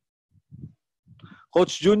 100.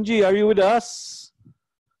 Coach Junji, are you with us?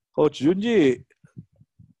 Coach Junji.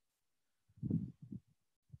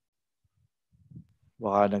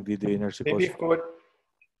 Baka nagdi-dinner si Maybe Coach.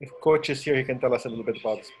 if coach is here, he can tell us a little bit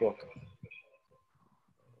about this book.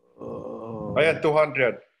 Ayan,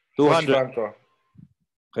 200. 200. Coach Franco.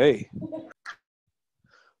 Okay.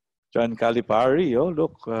 John Calipari, oh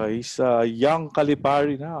look, he's a young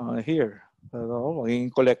Calipari now here.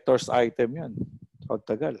 Magiging collector's item yan.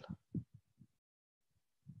 Pagtagal.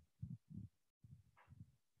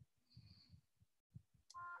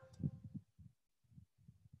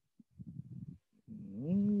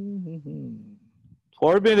 Mm-hmm.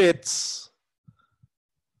 4 minutes.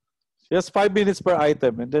 Just 5 minutes per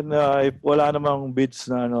item. And then if wala namang bids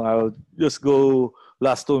na ano, I'll just go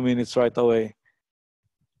last 2 minutes right away.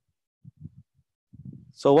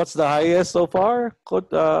 So what's the highest so far,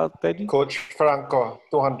 Teddy? Coach Franco,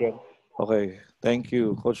 200. Okay, thank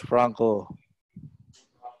you, Coach Franco.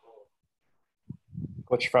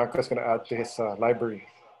 Coach Franco is going to add to his library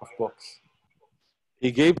of books.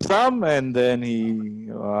 He gave some and then he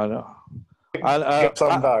Get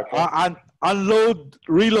some back. unload,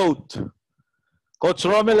 reload. Coach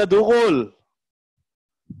Romel Adukol,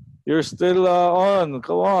 you're still on.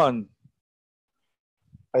 Come on.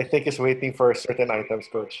 I think he's waiting for certain items,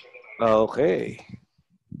 Coach. Okay.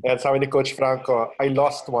 And sabi ni Coach Franco, I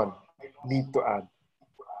lost one. Need to add.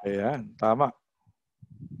 Ayan, tama.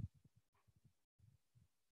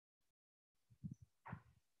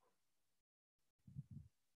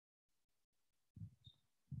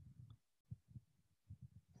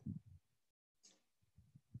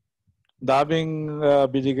 Daming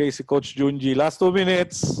binigay si Coach Junji. Last 2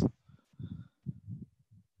 minutes.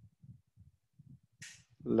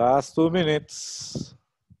 Last 2 minutes.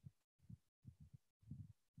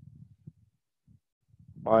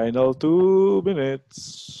 Final 2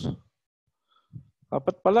 minutes.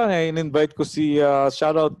 Dapat pala in-invite ko si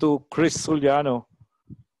shout out to Chris Juliano.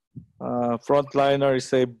 Frontliner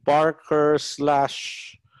is a barker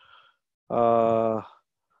slash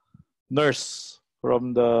nurse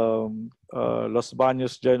from the Los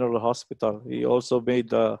Baños General Hospital. He also made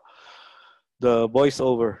the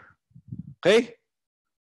voiceover. Okay?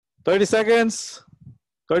 30 seconds.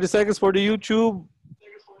 30 seconds for the YouTube.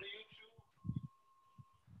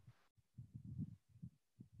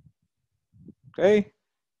 Okay?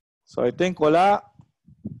 So I think wala.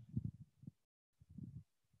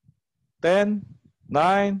 10,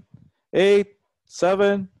 9, 8,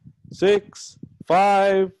 7, 6,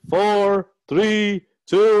 5, 4, 3,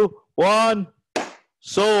 2, 1.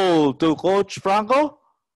 Sold to Coach Franco.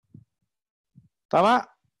 Tama?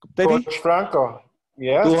 Teddy? Coach Franco.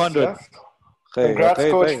 Yes. 200. Yes. Okay, Congrats,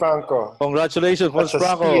 okay, Coach okay. Franco. Congratulations, Coach That's a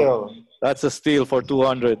Franco. steal. That's a steal for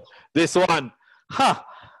 200. This one, ha!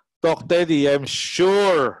 Doc Teddy, I'm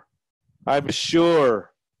sure.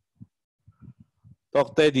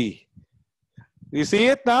 Doc Teddy. You see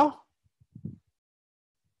it now?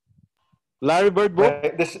 Larry Bird book?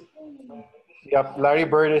 Yep, Larry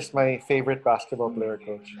Bird is my favorite basketball player,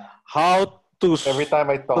 Coach. How to Every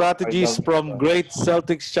time I talk, strategies from great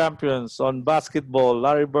Celtics champions on basketball,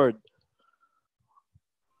 Larry Bird.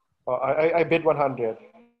 I bid 100.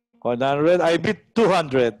 100. I bid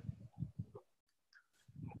 200.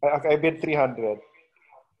 I bid 300.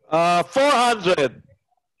 400.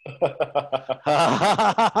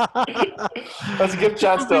 Let's give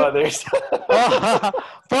chance to others.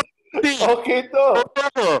 40. Okay to.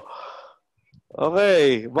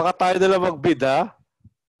 Okay. Baka tayo na lang mag-bid, ha?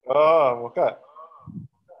 Oh, okay.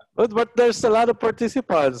 But there's a lot of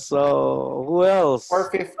participants. So, who else?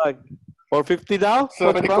 450. Like, 450 now?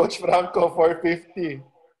 So, Coach Franco, 450.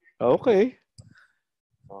 Okay.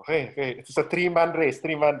 Okay. It's a three-man race.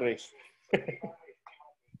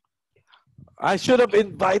 I should have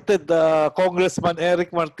invited Congressman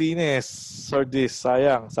Eric Martinez for this.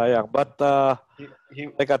 Sayang. But,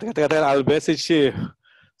 teka, I'll message you.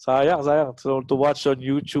 Sayang. So, to watch on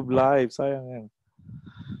YouTube live. Sayang yan.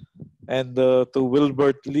 And to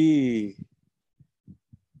Wilbert Lee.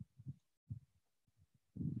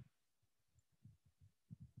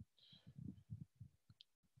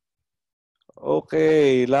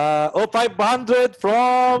 Okay. 500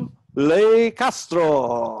 from Lay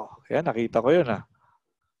Castro. Yan, nakita ko yun ah.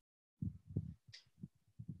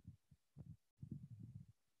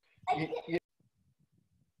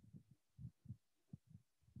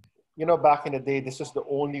 You know, back in the day, this was the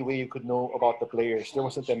only way you could know about the players. There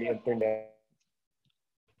wasn't any internet.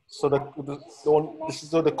 So this is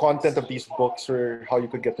the content of these books were how you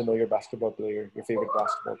could get to know your basketball player, your favorite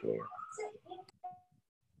basketball player.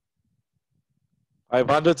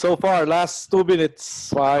 500 so far. Last 2 minutes.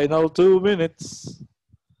 Final 2 minutes.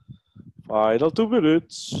 Final 2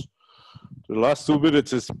 minutes. The last 2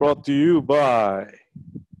 minutes is brought to you by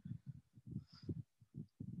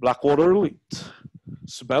Blackwater Elite.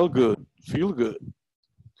 Smell good. Feel good.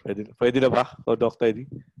 Pwede na ba? O, Doc Teddy?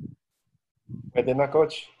 Pwede na,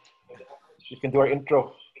 Coach. You can do our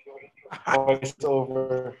intro. Voice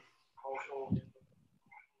over.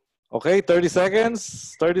 Okay, 30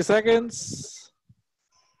 seconds. 30 seconds.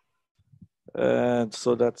 And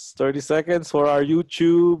so that's 30 seconds for our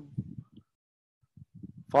YouTube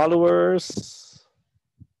followers.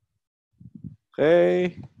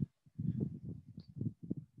 Okay.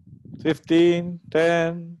 15,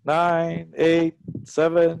 10, 9, 8,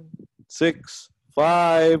 7, 6,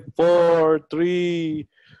 5, 4, 3,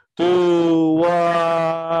 2,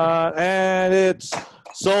 1. And it's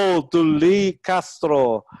sold to Lee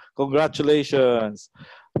Castro. Congratulations.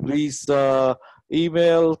 Please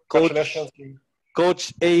email Coach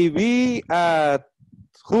AV at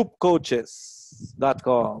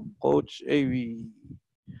hoopcoaches.com. Coach AV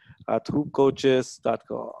at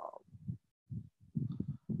hoopcoaches.com.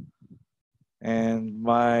 And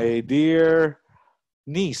my dear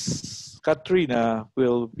niece, Katrina,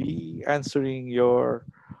 will be answering your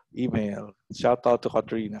email. Shout out to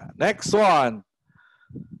Katrina. Next one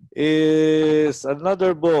is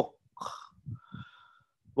another book.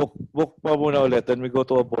 Book pa muna ulit. Then we go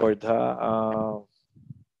to a board. Ha?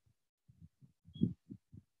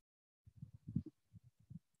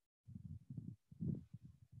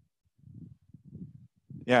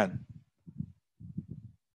 Yan.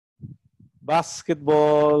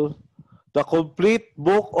 Basketball. The complete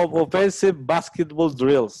book of offensive basketball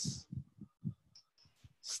drills.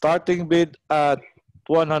 Starting bid at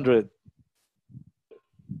 100.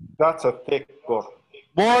 That's a thick book.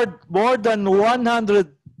 More than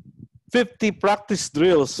 150 practice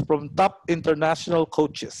drills from top international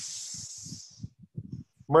coaches.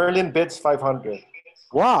 Merlin bids 500.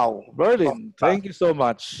 Wow, Merlin, thank you so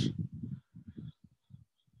much.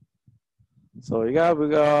 So we got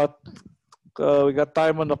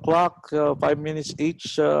time on the clock, 5 minutes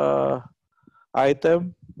each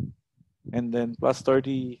item, and then plus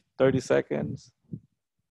 30 seconds.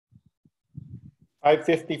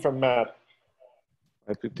 550 from Matt.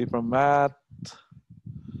 550 from Matt.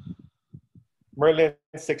 Merlin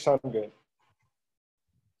 600.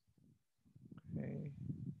 Okay.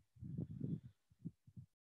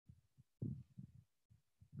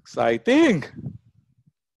 Exciting.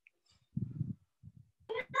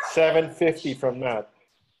 750 from Matt.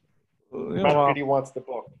 Matt really wants the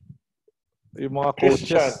book. Yung mga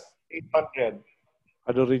Christian, coaches. 800.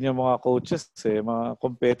 Ano rin yung mga coaches eh, mga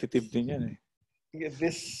competitive din yan eh.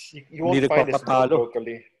 This you won't find this book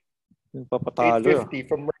locally. Yung papatalo. 850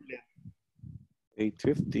 from Merlin.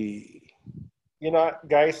 850. You know,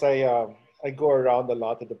 guys, I go around a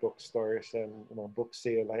lot at the bookstores and book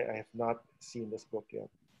sale. I have not seen this book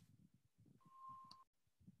yet.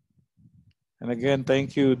 And again,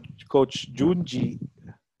 thank you, Coach Junji.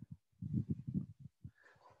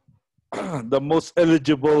 The most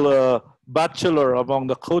eligible bachelor among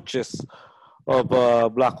the coaches of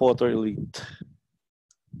Blackwater Elite.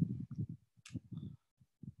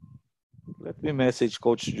 Let me message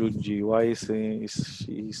Coach Junji. Why is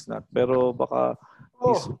he's not? Pero baka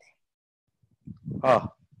he's...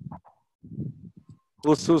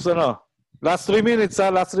 Who's ano? Last 3 minutes,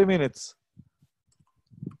 last 3 minutes.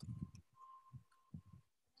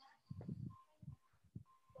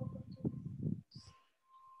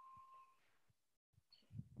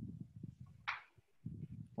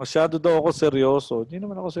 Masyado daw ako seryoso. Hindi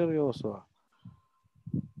naman ako seryoso.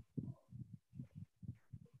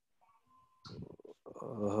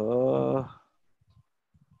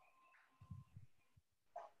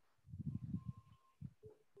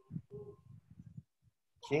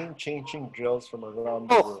 Game-changing drills from around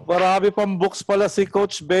the world. Marami pang books pala si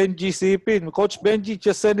Coach Benji Sipin. Coach Benji,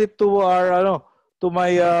 just send it to our to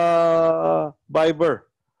my Viber.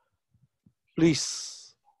 Please.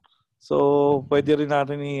 So, pwede rin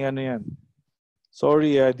natin yan.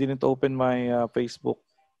 Sorry, I didn't open my Facebook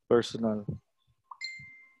personal.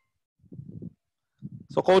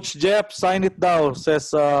 So Coach Jeff, sign it down,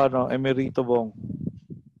 says Emerito Bong.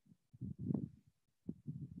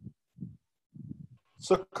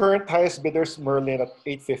 So current highest bidders Merlin at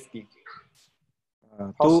 850.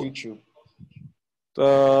 How's YouTube?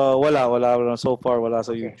 Wala. So far, wala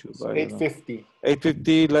sa Okay. YouTube. So 850.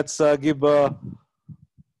 850. Let's give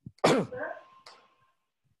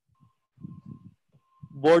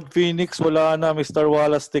Board Phoenix. Wala na, Mr.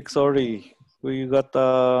 Wallastick. Sorry. We got,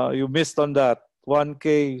 you missed on that.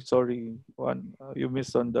 1K. Sorry. You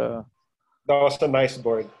missed on the... That was a nice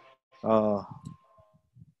board.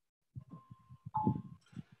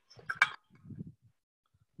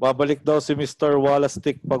 Babalik daw si Mr.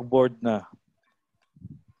 Wallastick pag board na.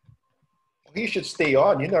 He should stay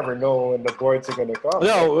on. You never know when the boards are going to come.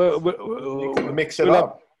 No, you can mix it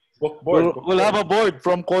up. Book board. We'll have a board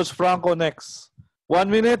from Coach Franco next. 1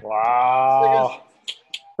 minute. Wow.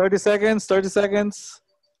 30 seconds.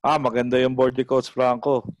 Maganda yung board ni Coach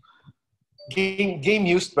Franco. Game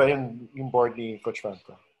used ba yung board ni Coach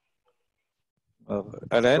Franco?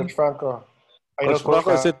 Alin? Coach Franco. Coach Franco,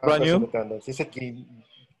 is it brand new? Is it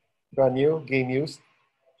brand new? Game used?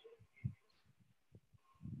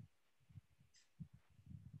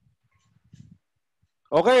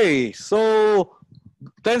 Okay, so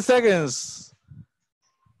 10 seconds.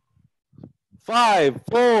 5,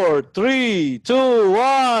 4, 3, 2,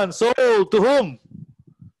 1. Sold to whom?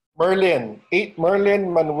 Merlin.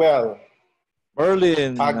 Merlin Manuel.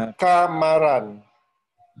 Merlin. Agkamaran.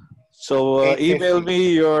 So email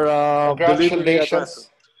me your delivery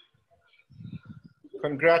address.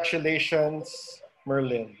 Congratulations,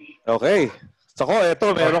 Merlin. Okay. So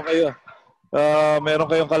eto, meron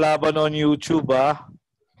kayong kalaban on YouTube,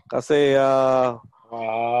 Kasi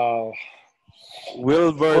wow.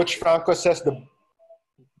 Wilbert. Coach Franco says the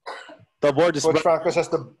board is Coach Franco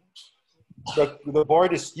says the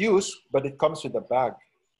board is used, but it comes with a bag.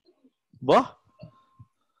 Ba?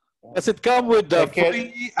 Does it come with the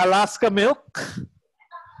free Alaska milk?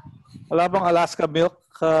 Wala bang Alaska milk,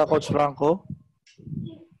 Coach Franco?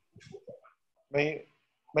 May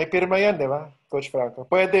pirma yan, di ba, Coach Franco?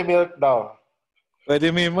 Pwede milk daw.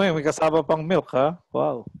 Pwede may kasama pang milk, ha?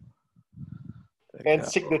 Wow. And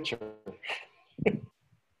signature.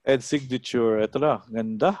 And signature. Ito na.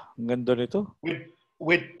 Ganda. Ang ganda nito.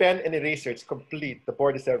 With pen and eraser. It's complete. The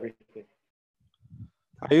board is everything.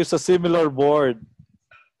 I use a similar board.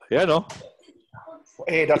 Ayan, no?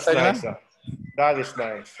 Hey, that's nice. That is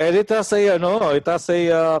nice. And it has a,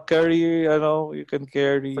 carry, you can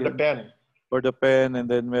carry. For the pen. For the pen. And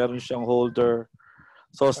then meron siyang holder.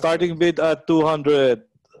 So starting bid at 200.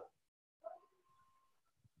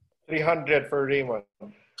 300 for Raymond.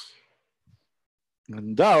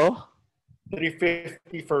 Ganda, oh.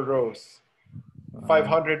 350 for Rose.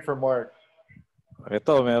 500 for Mark.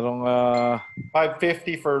 Ito, merong...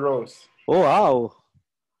 550 for Rose. Oh, wow.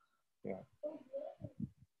 Yeah.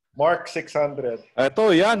 Mark, 600.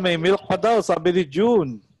 Ito, yan. May milk pa daw, sabi ni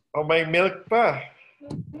June. Oh, may milk pa.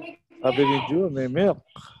 Sabi ni June, may milk.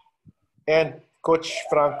 And Coach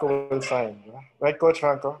Franco will sign. Right, Coach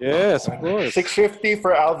Franco? Yes, of course. 650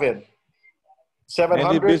 for Alvin.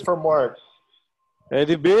 700 for Mark.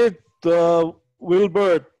 Any bid,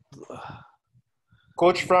 Wilbert.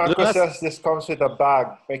 Coach Franco says this comes with a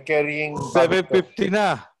bag. By carrying 750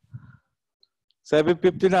 na.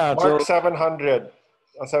 750 na. Mark, so, 700.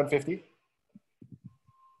 750?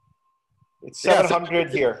 It's 700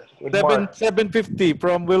 here. With Mark. 750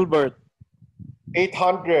 from Wilbert.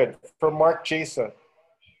 800 for Mark Jason.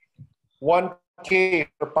 1K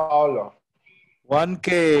for Paolo.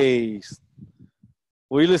 1K.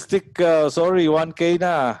 We'll stick, 1K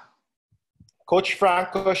na. Coach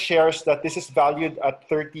Franco shares that this is valued at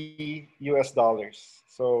 $30 US.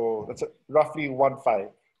 So that's roughly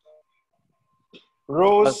 1.5.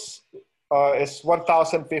 Rose is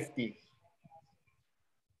 1,050.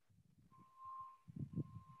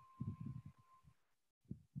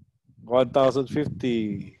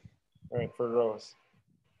 $1,050. All right, for Rose.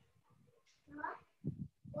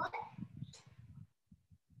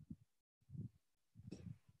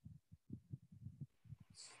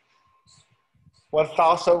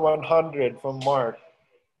 $1,100 from Mark.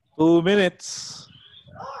 2 minutes.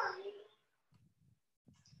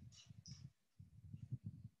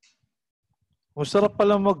 Masarap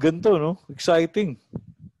pala mag-ganto, no? Exciting.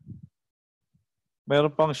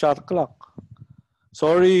 Meron pang shot clock.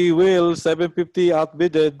 Sorry, Will. 750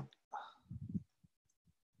 outbidded.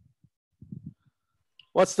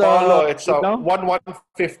 What's the... Paolo, it's a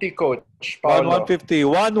 1,150, Coach. Paolo. 1,150.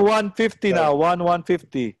 1,150 now.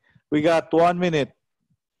 1,150. We got 1 minute.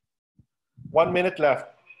 1 minute left.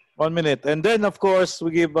 1 minute. And then, of course,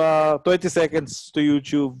 we give 20 seconds to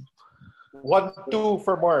YouTube. 1-2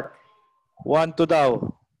 for Mark. 1-2 daw.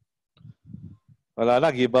 Wala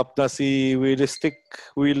na, give up na si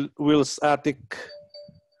Will's Attic.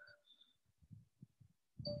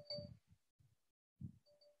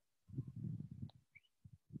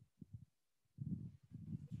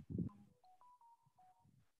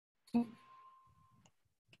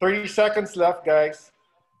 $30 seconds left, guys.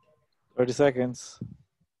 30 seconds.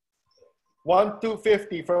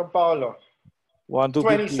 1-2-50 from Paolo. 20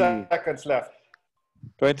 1-2-50. seconds left.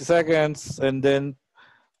 20 seconds, and then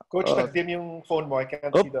Coach, nag-dim yung phone mo. I can't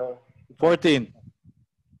see the... 14.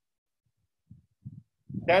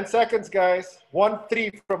 10 seconds, guys.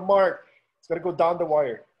 1-3 from Mark. It's going to go down the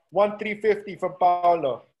wire. 1-3-50 from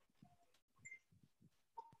Paolo.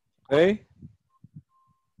 Okay.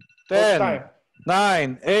 Coach 10, time.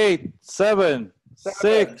 9, 8, 7,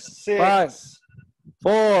 6, 6, 5,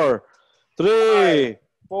 4, 3, 2.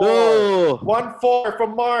 1-4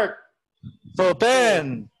 from Mark. So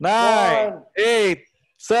 10, 9, 8,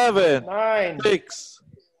 7, 9, 6,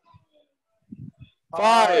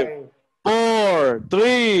 5, 4,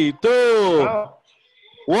 3, 2,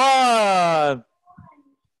 1.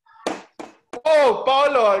 Oh,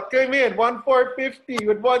 Paolo, it came in. 1-4-50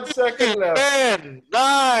 with 1 second left. 10,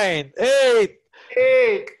 9, 8,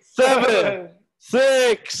 8, 7,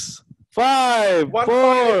 6, 5, 1-5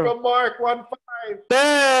 4, from Mark. 1-5.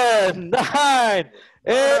 10, 9,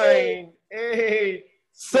 8, 8,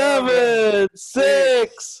 7,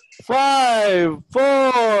 6, 5,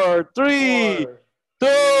 4, 3, 2,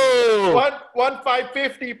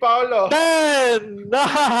 1-5-50, Paolo. 10,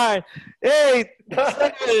 9, 8,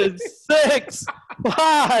 7, 6,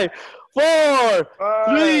 5, 4,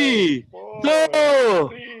 3, 2,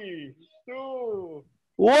 3, 2.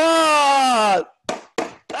 1.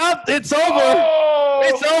 It's over. Oh!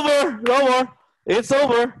 It's over. No more. It's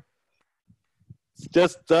over.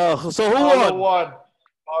 Just so who Paolo won?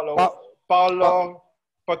 won. Paolo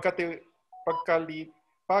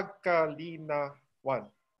Pagkalina won.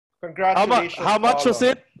 Congratulations, How much was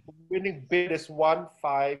it? Winning bid is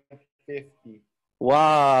 1,550.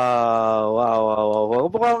 Wow.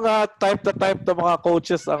 Mukhang type na mga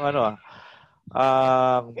coaches ang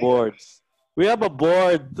boards. We have a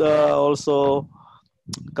board also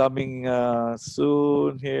coming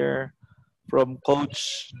soon here from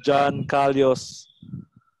Coach John Calios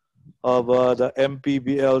of the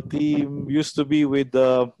MPBL team. Used to be with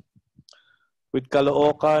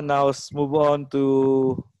Caloocan, now move on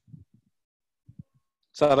to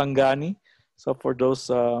Sarangani. So for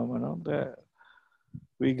those,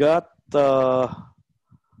 we got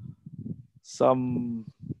some.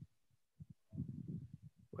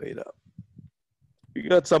 Wait up. We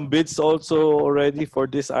got some bids also already for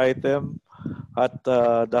this item. At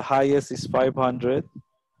the highest is 500.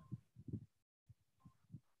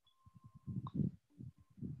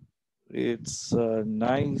 It's a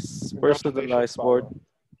nice personalized board.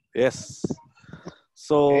 Yes.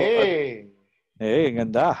 So hey,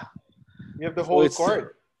 ganda. You have the whole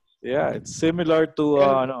court. Yeah, it's similar to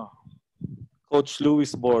Coach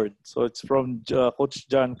Louis' board. So it's from Coach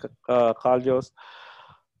John Calios.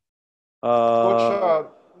 Coach,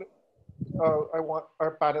 I want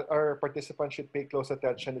our participants should pay close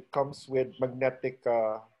attention. It comes with magnetic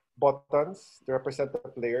buttons to represent the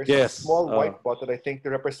players. Yes. A small white button, I think,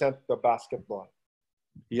 to represent the basketball.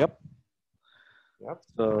 Yep.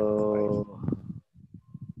 So,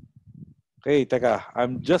 okay, teka.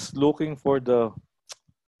 I'm just looking for the.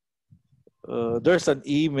 There's an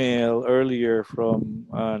email earlier from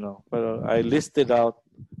but I listed out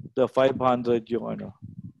the 500 yung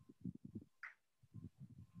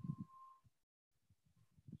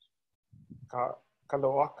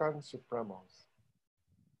Caloocan Supremos.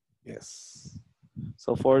 Yes.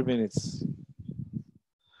 So 4 minutes.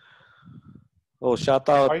 Oh, shout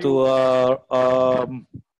out to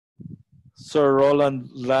Sir Roland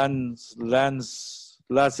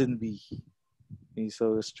Lazenby. He's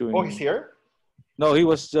tuning in. Oh, he's here? No, he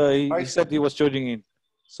was. He said he was tuning in.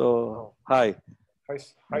 So hi.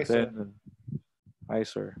 Hi, sir. Hi,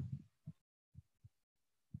 sir.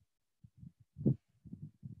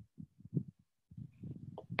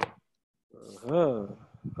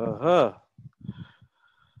 Uh-huh.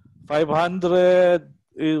 500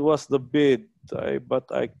 it was the bid, but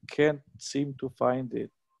I can't seem to find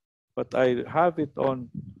it. But I have it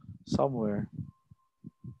on somewhere.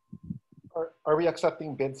 Are we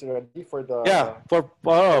accepting bids already for the? Yeah, for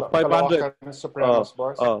 500. Supremos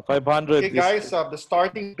bars. 500. Okay, guys, the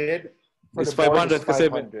starting bid for is the board 500 is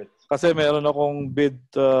 500. Kasi meron akong bid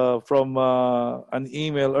from an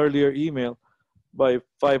earlier email. by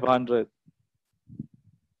 500.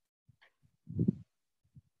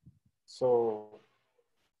 So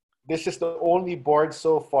this is the only board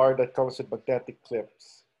so far that comes with magnetic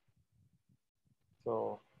clips.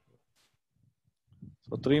 So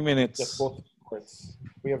 3 minutes. yes, both boards.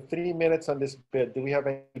 We have 3 minutes on this bid. Do we have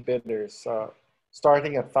any bidders?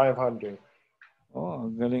 Starting at 500.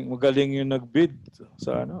 Oh, magaling yung nag-bid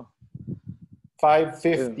sa ano.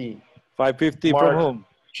 550. 550 from whom?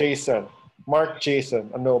 Jason. Mark Jason,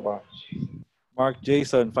 Anoba. Mark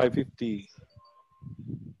Jason, 550.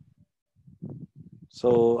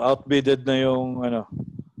 So, outbidded na yung ano.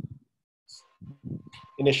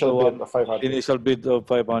 Initial bid of 500. Initial bid of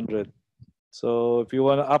 500. So, if you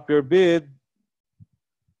want to up your bid,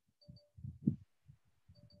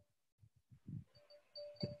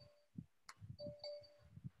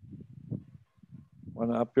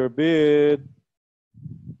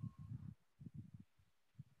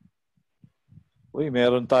 uy,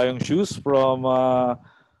 meron tayong shoes from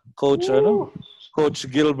Coach Coach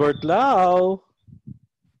Gilbert Lau.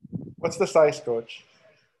 What's the size, Coach?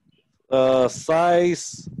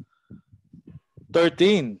 Size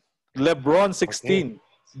 13. LeBron 16. Okay.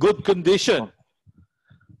 Good condition.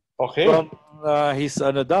 Okay.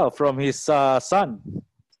 From his son.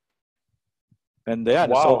 And yeah,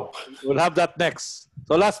 wow. So we'll have that next.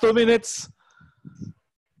 So last 2 minutes.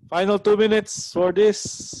 Final 2 minutes for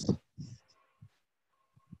this.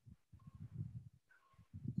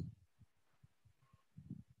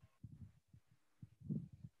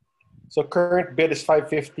 So current bid is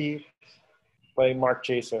 550 by Mark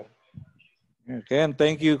Jason. Okay, and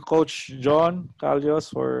thank you, Coach John Calios,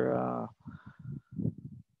 for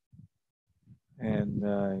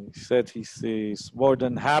he said he's more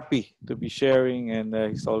than happy to be sharing, and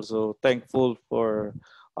he's also thankful for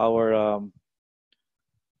our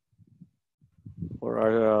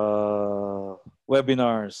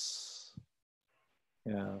webinars.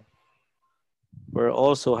 Yeah, we're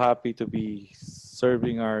also happy to be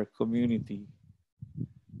serving our community.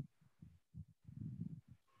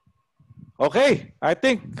 Okay, I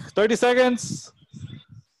think 30 seconds.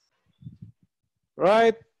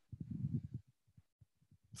 Right.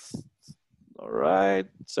 All right,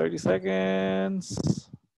 30 seconds.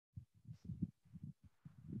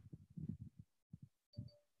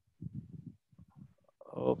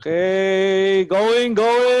 Okay,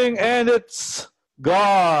 going, and it's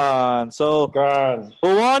gone. So, gone.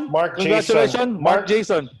 Who won? Mark Congratulations, Jason. Mark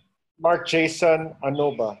Jason. Mark Jason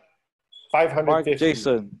Anoba, 550. Mark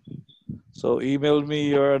Jason. So email me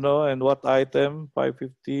your and what item,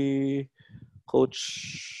 550,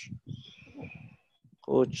 Coach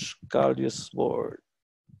Calius board.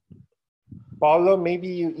 Paulo, maybe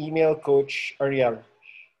you email Coach Ariel.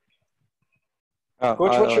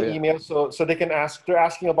 Coach, what's your email so they can ask? They're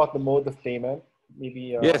asking about the mode of payment.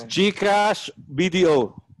 Maybe. Yes, GCash,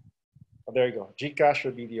 BDO. Oh, there you go. GCash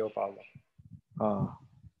or BDO, Paulo.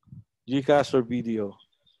 GCash or BDO.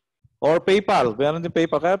 Or PayPal. Meron din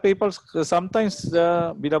PayPal. Kaya PayPal sometimes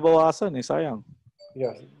binabawasan sayang.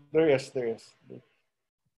 Yes, there is.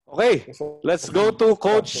 Okay, let's go to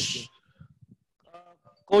Coach's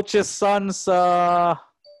son's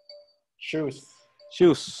shoes.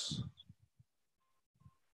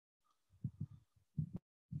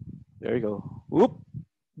 There you go. Whoop.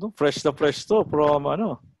 No, fresh to from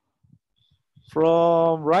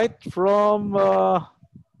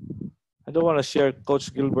I don't want to share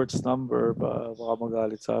Coach Gilbert's number, baka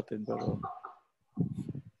magalit sa atin, pero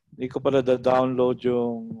hindi ko pala download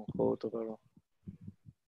yung photo, pero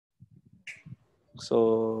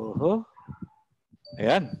so,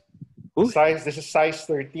 ayan. This is size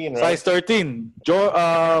 13, right? Size 13.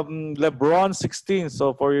 LeBron 16.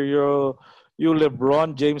 So for you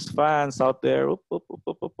LeBron James fans out there,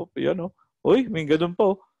 yan uy, may ganun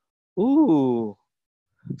po. Ooh.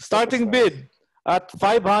 Starting bid at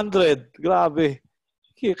 500. Grabe.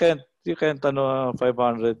 You can't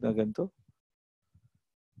 500 na ganito.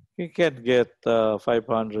 You can't get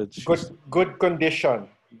 500 shoes. Good condition.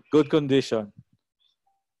 Good condition.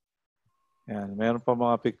 Yan, meron pa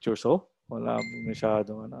mga pictures. Wala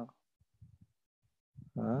masyadong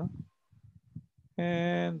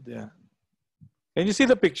And yeah. Can you see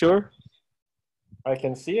the picture? I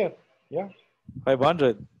can see it. Yeah.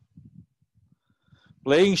 500.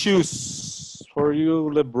 Playing shoes for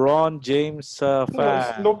you, LeBron James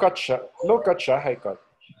fan. Low cut siya, high cut.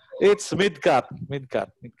 It's mid cut.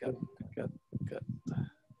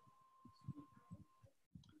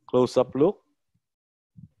 Close up look.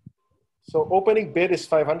 So opening bid is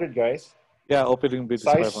 500, guys. Yeah, opening bid is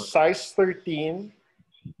 500. Size 13.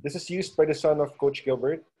 This is used by the son of Coach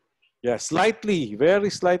Gilbert. Yeah, very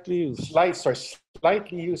slightly used.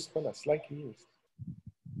 Slightly used pala. Slightly used.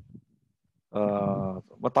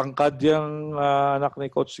 Matangkad yung anak ni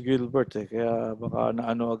Coach Gilbert eh. Kaya baka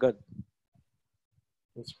naano agad.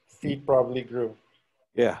 His feet probably grew.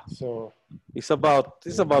 Yeah. So He's about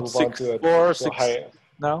 6'4", 6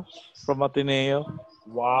 now from Ateneo.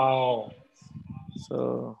 Wow.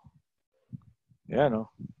 So yeah,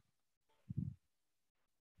 no.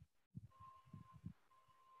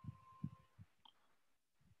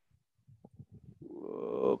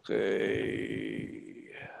 Okay.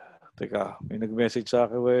 Teka, may nag-message sa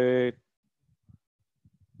akin. Wait.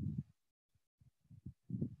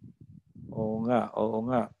 Oo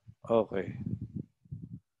nga. Okay.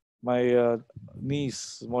 My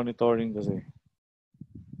niece monitoring kasi.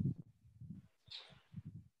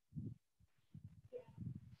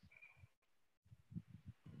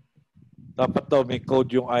 Dapat daw may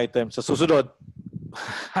code yung item sa susunod.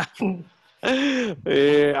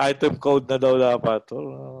 Item code na daw dapat.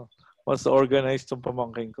 Mas organized yung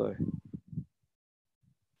pamangking ko eh.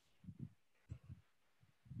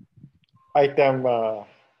 Item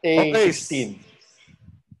A16.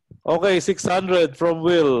 Okay, 600 from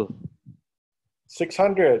Will.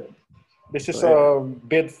 600. This is a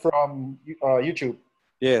bid from YouTube.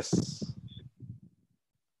 Yes.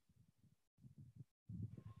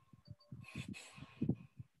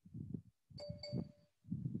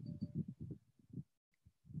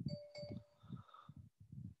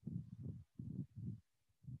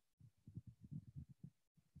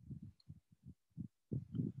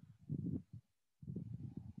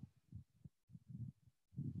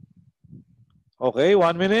 Okay,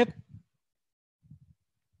 1 minute.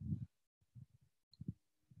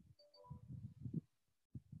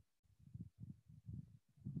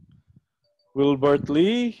 Wilbert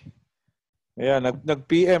Lee. Ayan,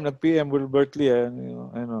 nag-PM Wilbert Lee. Ano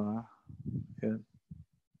ha? Ayan.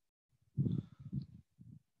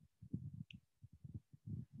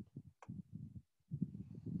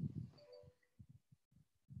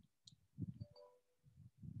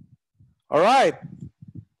 All right.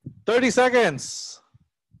 30 seconds.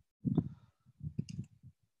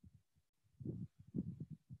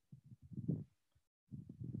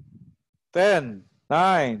 10,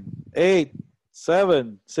 9, 8,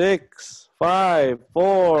 7, 6, 5,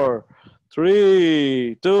 4,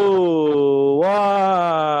 3, 2,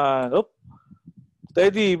 1. Oop.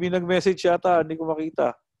 Teddy, may nag-message yata. Hindi ko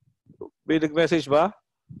makita. May nag-message ba?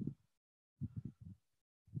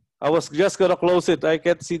 I was just gonna close it. I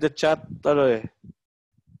can't see the chat. Ano eh.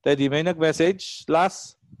 Teddy, may nag-message?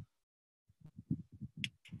 Last?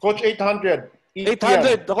 Coach 800.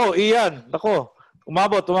 800. Ako, Ian. Ako.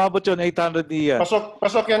 Umabot yun. 800 Ian.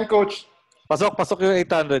 Pasok yan, Coach. Pasok yung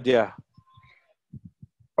 800, yeah.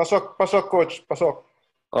 Pasok, Coach. Pasok.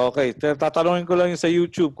 Okay. Tatanungin ko lang yung sa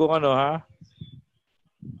YouTube kung ano, ha?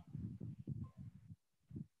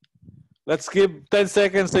 Let's give 10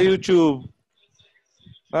 seconds sa YouTube.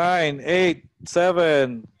 9, 8,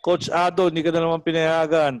 7. Coach Ado, hindi ka na naman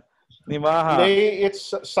pinayagan. Ni Maha. It's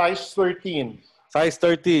size 13. Size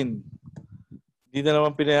 13. Hindi na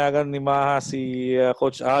naman pinayagan ni Maha si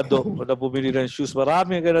Coach Ado na bumili ng shoes.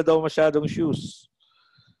 Marami ka na daw masyadong shoes.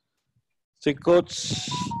 Si Coach...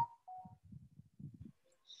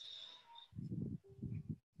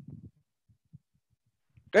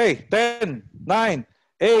 Okay, 10, 9,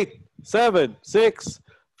 8, 7, 6,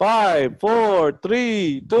 5, 4,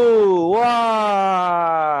 3, 2,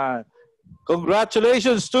 1.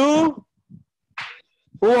 Congratulations to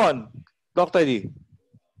who won? Dr. D.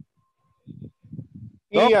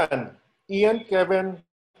 Ian Kevin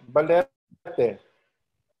Balete.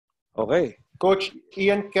 Okay. Coach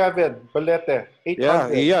Ian Kevin Balete.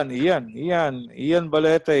 800. Yeah, Ian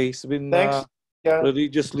Balete. He's been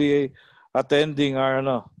religiously attending our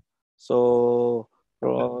So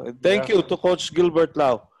thank you to Coach Gilbert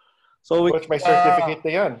Lau. So Coach, may certificate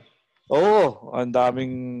na yan. Oo, ang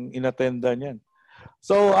daming inattendan yan.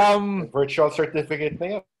 So virtual certificate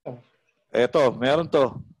na yan. Eto, meron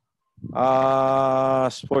to.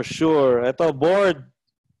 For sure. Ito, board.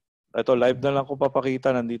 Ito, live na lang ko papakita.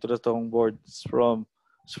 Nandito na itong board. It's from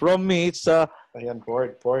me. It's ayan,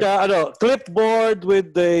 board. Clipboard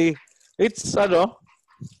with it's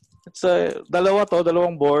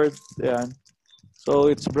dalawang board. Ayan. So,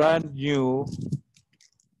 it's brand new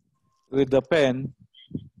with the pen.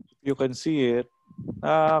 You can see it.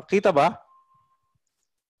 Kita ba?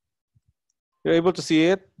 You're able to see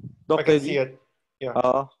it? I can see it. Yeah.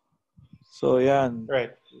 So, yan.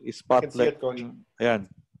 Right. Spotlight. Ayan.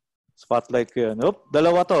 Spotlight ko yan. Oop,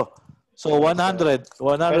 dalawa to. So, 100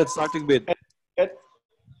 starting bid.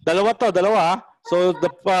 Dalawa. So, they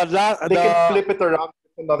can flip it around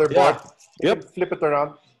with another board. You Yep. can flip it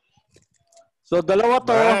around. So dalawa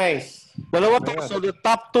to. Nice. Dalawa to. Ayan. So the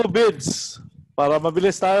top 2 bids. Para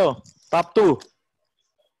mabilis tayo. Top 2.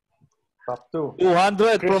 Top 2.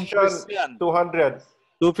 200 from Christian, Christian. 200.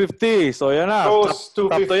 250. So yan na. Rose, Top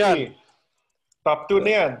 2 yan. 250. Top 2 na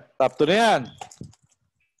yan. Top 2 na yan.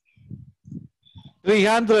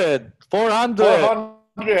 300. 400.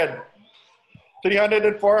 400. 300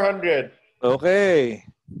 and 400. Okay.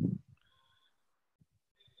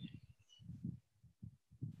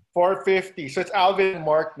 450. So it's Alvin and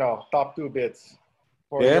Mark now. Top 2 bids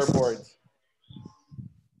for Yes. your boards.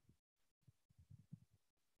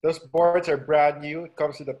 Those boards are brand new. It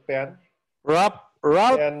comes with a pen. Ralph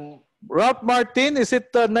Martin, is it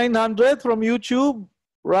 900 from YouTube?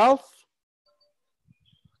 Ralph?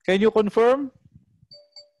 Can you confirm?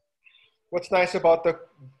 What's nice about the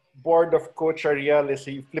board of Coach Ariel is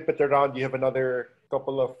you flip it around, you have another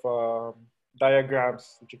couple of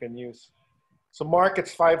diagrams that you can use. So Mark,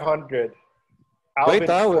 it's 500. Alvin,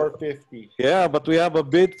 450. Yeah, but we have a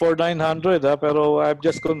bid for 900. Pero I've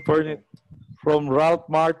just confirmed it from Ralph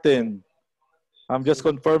Martin. I'm just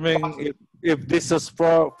confirming if this is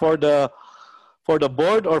for the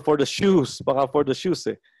board or for the shoes. Baka for the shoes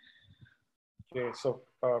eh. Okay, so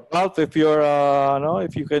Ralph, if you're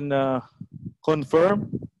if you can confirm.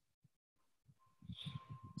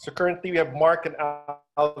 So currently we have Mark and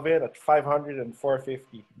Alvin at 500 and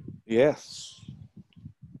 450. Yes.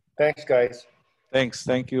 Thanks, guys. Thanks.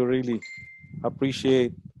 Thank you. Really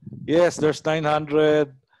appreciate. Yes, there's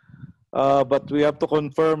 900. But we have to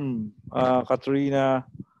confirm, Katrina,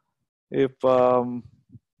 if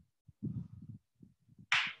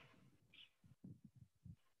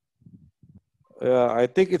I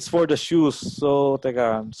think it's for the shoes. So,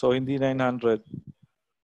 teka, so hindi 900.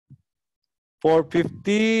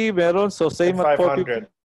 450 meron. So same at 450.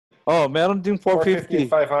 Oh, meron din 450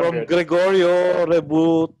 from Gregorio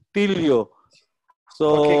Rebutilio.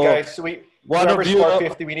 So okay, guys, whoever's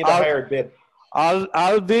 450, we need a higher bid.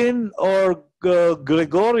 Alvin or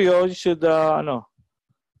Gregorio, you should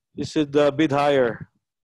bid higher.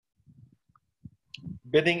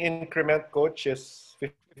 Bidding increment, Coach, is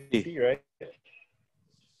 50, right?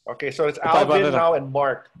 Okay, so it's Alvin now and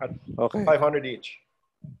Mark at 500 each.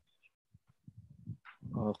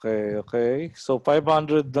 Okay. So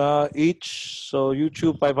 500 each. So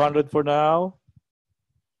YouTube 500 for now.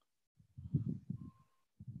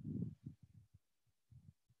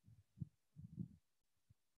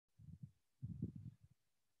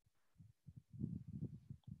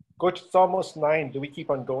 Coach, it's almost 9. Do we keep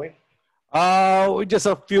on going? We just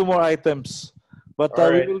have a few more items, but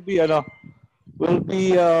right.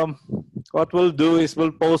 What we'll do is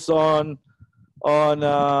we'll post on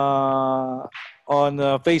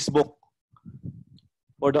Facebook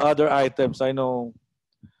for the other items. I know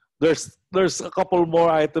there's a couple more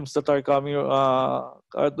items that are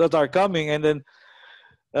coming, and then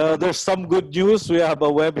there's some good news. We have a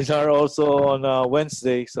webinar also on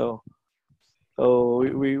Wednesday, so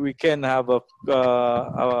we can have a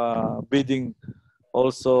bidding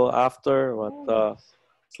also after. But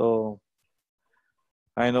so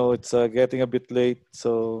I know it's getting a bit late.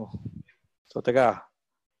 So teka,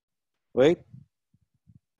 wait.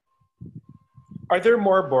 Are there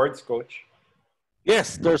more boards, Coach?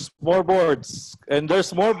 Yes, there's more boards, and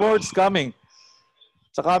there's more boards coming.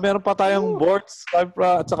 Saka meron pa tayong boards, at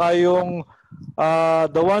saka yung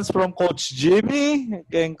the ones from Coach Jimmy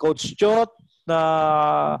and Coach Chot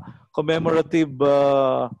na commemorative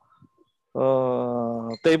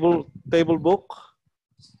table book.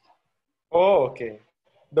 Oh, okay.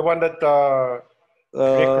 The one that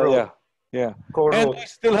Rick wrote. Yeah. Co-wrote. And we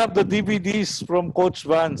still have the DVDs from Coach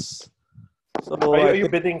Vance. So are you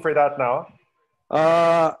bidding for that now?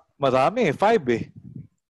 Madami, 5 eh.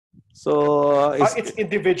 So it's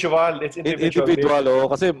individual. It's individual.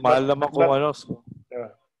 Kasi mahal naman kung ano. So.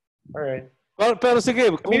 Yeah. All right. Well, pero sige,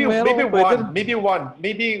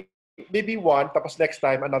 maybe one. Tapos next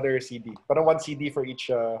time another CD. Parang 1 CD for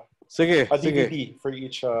each. Sige. A DVD for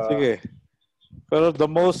each. Sige. Pero the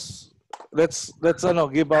most, let's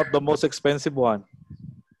give out the most expensive one.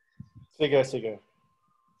 Sige.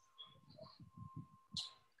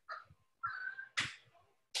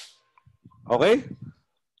 Okay.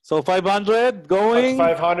 So 500 going.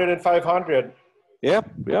 That's 500 and 500.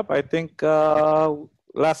 Yep. I think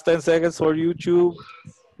last 10 seconds for YouTube.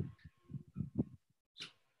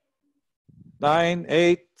 9,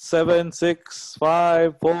 8, 7, 6,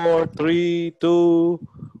 5, 4, 3, 2,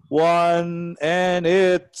 1, and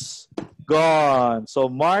it's gone. So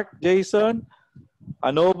Mark, Jason,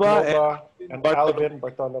 Anova, and Alvin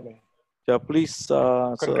Bartolome. Yeah, please.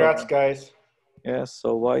 Congrats, guys. Yes,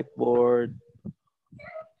 so whiteboard.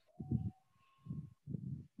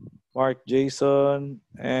 Mark, Jason,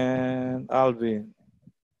 and Alvin.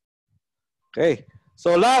 Okay.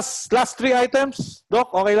 So last three items,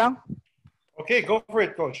 Doc, okay lang? Okay, go for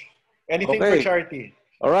it, Coach. Anything for Okay. charity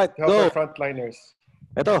All right, to help go. our frontliners.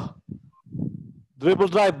 Ito. Dribble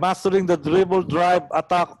drive, mastering the dribble drive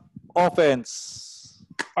attack offense.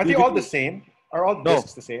 Are they all the same? Are all No,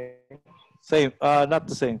 discs the same? same. Not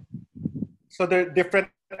the same. So they're different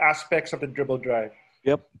aspects of the dribble drive.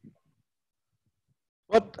 Yep.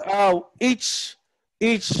 But each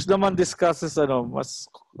naman discusses mas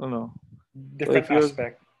so Different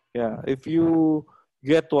aspect. if you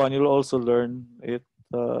get one, you'll also learn it.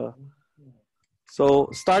 So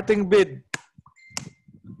starting bid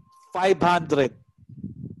 500.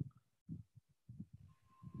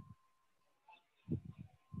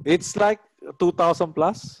 It's like 2,000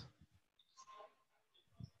 plus.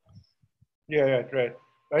 Yeah, right.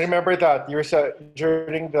 I remember that you were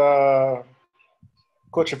during the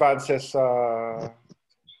Coach Vance's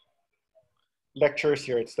lectures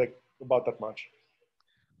here. It's like about that much.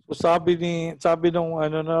 So sabi nung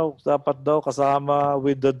dapat daw kasama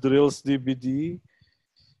with the drills DVD.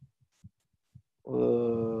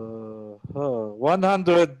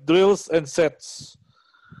 100 drills and sets.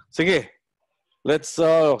 Sige. Let's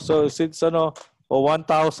so since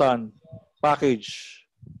 1,000 package.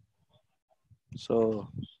 So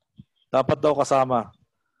dapat daw kasama.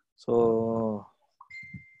 So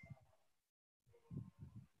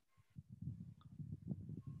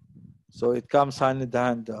it comes hand in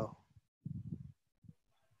hand daw.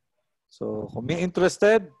 So kung may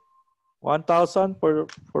interested, 1,000 for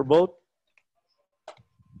both.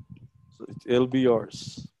 So it'll be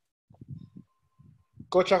yours.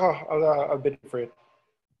 Coach, I'll bid for it.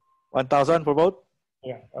 1,000 for both?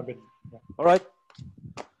 Yeah, I'll bid. Yeah. All right.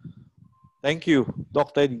 Thank you,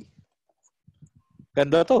 Doc Teddy.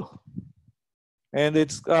 Ganda to. And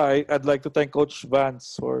I'd like to thank Coach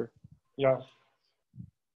Vance for. Yeah.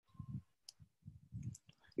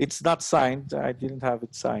 It's not signed. I didn't have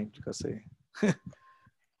it signed because.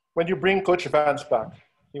 When you bring Coach Vance back,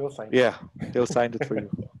 he will sign it. Yeah, he'll sign it for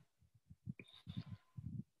you.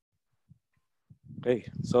 Okay,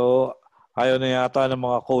 so ayaw na yata ng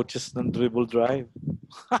mga coaches ng dribble drive.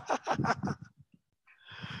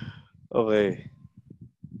 Okay.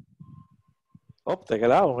 Oh, teka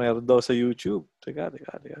lang. Meron daw sa YouTube. Teka.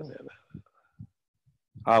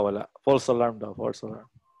 Wala. False alarm daw. False alarm.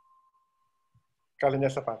 Kala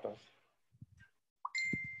niya sapatos.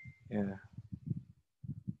 Yeah.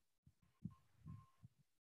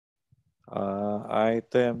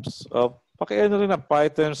 Items. Pakiano rin ang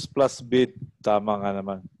items plus bid. Tama nga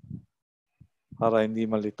naman. Para hindi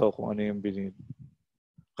malito kung ano yung binid.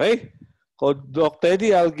 Okay? Doc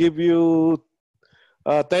Teddy, I'll give you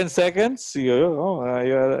 10 seconds. You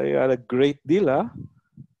had a great deal, huh?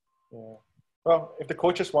 Yeah. Well, if the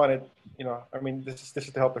coaches want it, this is to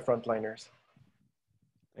help the frontliners.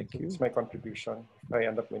 Thank you. It's my contribution if I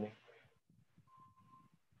end up winning.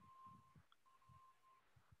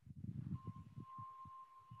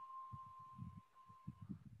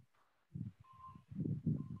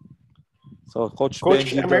 So, Coach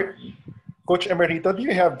Emerito, do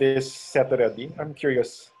you have this set already? I'm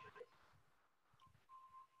curious.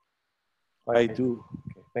 I do.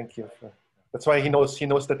 Okay, thank you. That's why he knows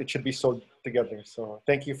that it should be sold together. So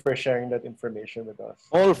thank you for sharing that information with us.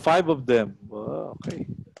 All 5 of them. Wow, okay.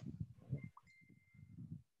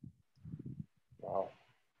 Wow.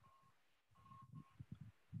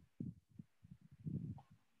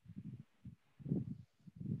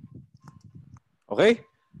 Okay.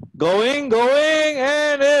 Going,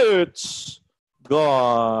 and it's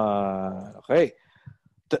gone. Okay.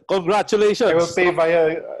 Congratulations. I will pay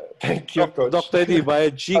via, thank you, Coach. Doc Teddy,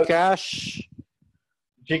 via GCash.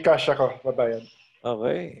 GCash ako, babayan.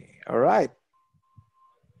 Okay. All right.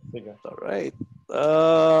 Sige. All right.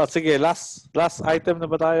 Sige, last item na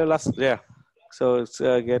ba tayo? Yeah. So it's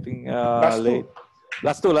getting late.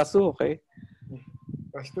 Last two, okay.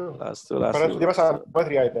 Last two. Last two. Di ba sa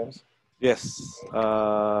 3 items? Yes.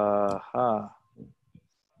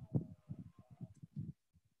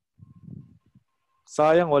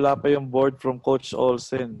 Sayang, wala pa yung board from Coach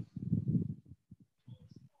Olsen.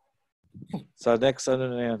 Sa next na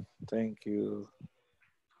yan. Thank you.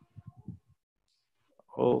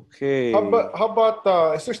 Okay. How about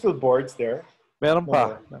is there still boards there? Meron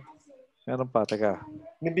pa. Teka.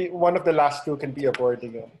 Maybe one of the last 2 can be a board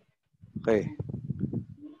again. Okay.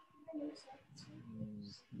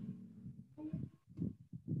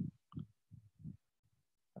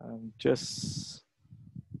 I'm just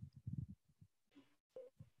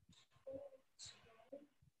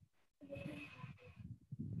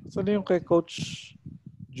Saan yung kay Coach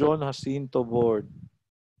John Jacinto board?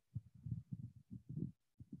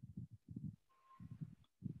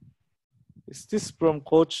 Is this from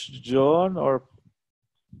Coach John or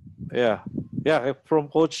yeah,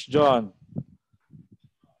 from Coach John.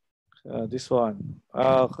 This one.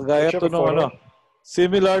 Kagaya to nung ano,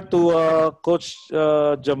 similar to Coach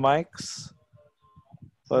Jamike's,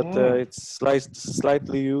 but it's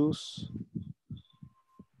slightly used.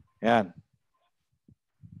 Yan.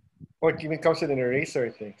 Or it even comes with an eraser, I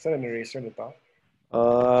think. Is that an eraser in the top?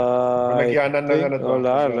 Lalagyanan ng ano to.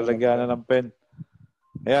 Lalagyanan ng pen.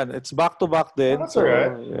 Ayan, it's back-to-back din. Oh, that's so,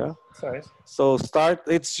 alright. Yeah. That's nice. So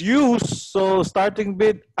it's used. So starting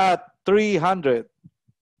bid at 300.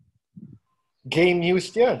 Game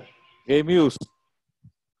used, yeah. Game used.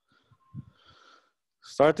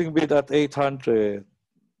 Starting bid at 800.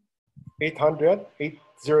 800?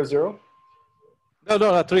 800? No,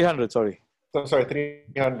 not 300, sorry. So, sorry,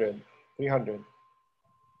 300. 300.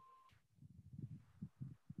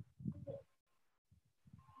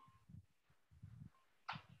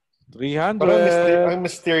 Parang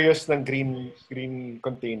mysterious ng green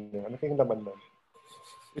container. Ano kayong laman nun?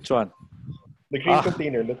 Which one? The green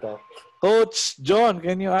container, the top. Coach John,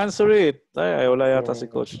 can you answer it? Ay, wala yata si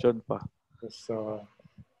Coach John pa. So,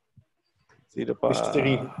 sino pa?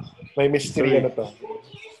 Mystery. May mystery ano to.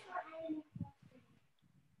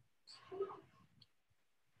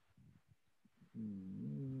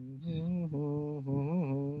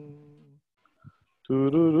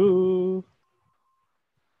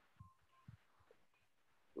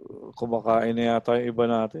 Kumakain na yata yung iba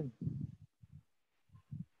natin.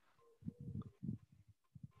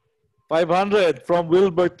 500 from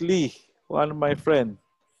Wilbert Lee, one of my friend.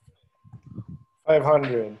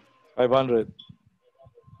 500. 500.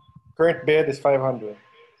 Current bid is 500.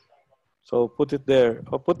 So put it there.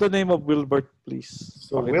 Or put the name of Wilbert, please.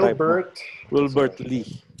 So Wilbert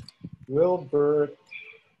Lee. Wilbert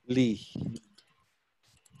Lee.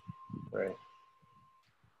 Right.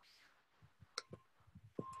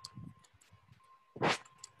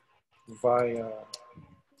 Via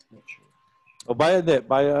YouTube. O via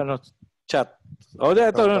ano, chat. O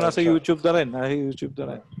ito, nasa YouTube na rin. Nasa YouTube na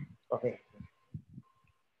rin. Okay.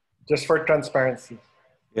 Just for transparency.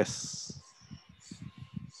 Yes.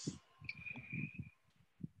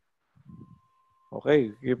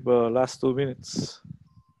 Okay, give last 2 minutes.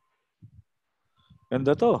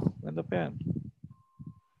 Ganda to. Ganda pa yan.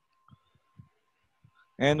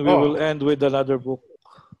 And we will end with another book.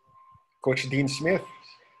 Coach Dean Smith.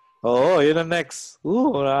 Oo, yun ang next.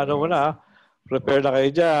 Ano mo na. Prepare na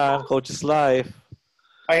kayo dyan. Coach's Life.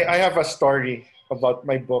 I have a story about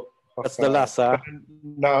my book. That's the last, ha?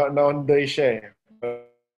 Naunday siya eh.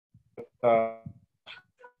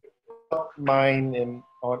 Mine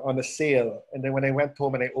on a sale. And then when I went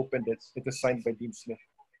home and I opened it, it was signed by Dean Smith.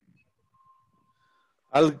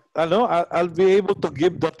 I'll be able to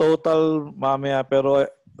give the total mamaya, pero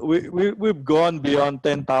we've gone beyond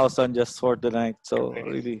 10,000 just for the night. So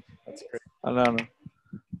really, that's great.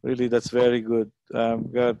 Really, that's very good.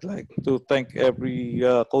 I'd like to thank every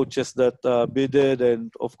coaches that bidded,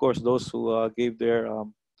 and of course those who gave their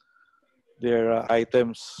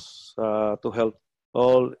items to help,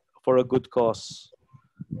 all for a good cause.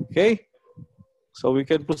 Okay, so we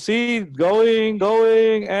can proceed. Going,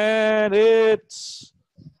 and it's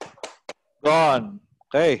gone.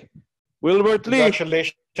 Okay, Wilbert Lee.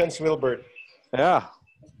 Congratulations, Wilbert. Yeah.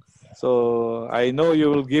 So I know you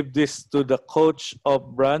will give this to the coach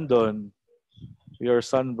of Brandon, your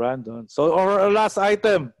son Brandon. So our last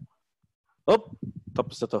item.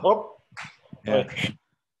 Tapos na to. Yeah.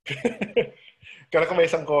 Kala ko may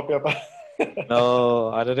isang kopya pa. No,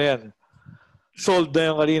 ano na yan. Sold na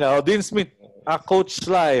yung kanina. Dean Smith, A Coach's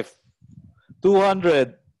Life.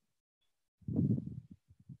 200.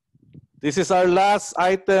 This is our last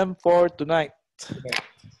item for tonight. Okay.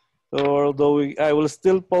 So although I will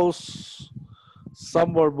still post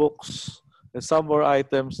some more books and some more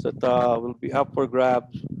items that will be up for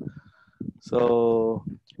grabs. So,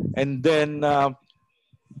 and then I'll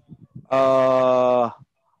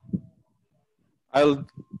put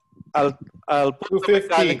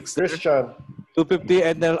 250, Christian. 250,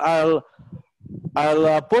 and then I'll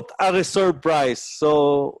put a reserve price.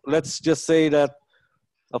 So let's just say that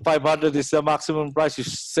 500 is the maximum price. You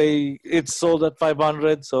say it's sold at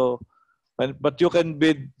 500. So, but you can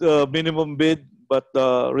bid minimum bid, but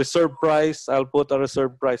the reserve price, I'll put a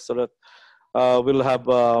reserve price so that we'll have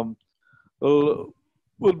we'll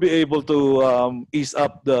be able to ease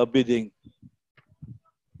up the bidding.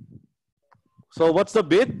 So what's the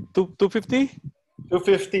bid? 250?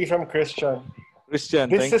 250 from Christian. Christian,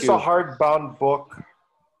 this thank is you. a hardbound book.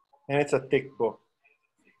 And it's a thick book.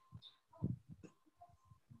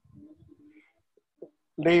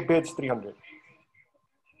 Lay bids 300.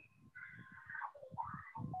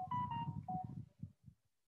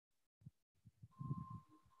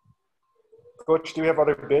 Coach, do you have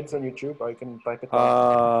other bids on YouTube? I can type it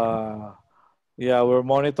down. Yeah, we're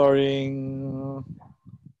monitoring.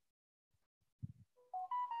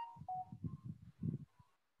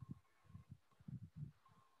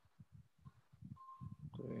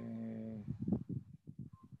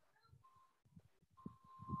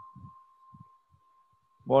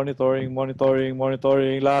 Monitoring.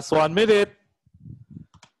 Last 1 minute.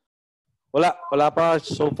 Wala pa.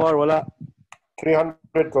 So far, wala.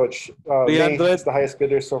 300, Coach. Lay 300. is the highest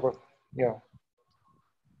bidder so far. Yeah.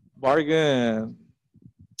 Bargain.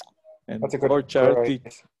 And That's a good for charity,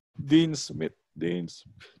 price. Dean Smith. Dean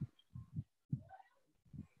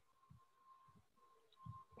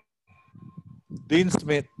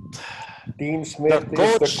Smith is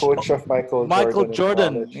the coach of Michael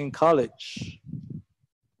Jordan in in college.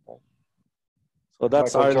 So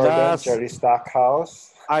that's Michael our Jordan, last Jerry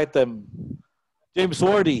Stackhouse, item. James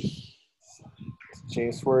Worthy,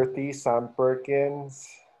 Sam Perkins.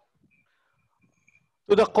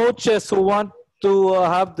 To the coaches who want to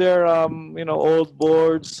have their old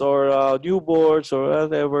boards or new boards or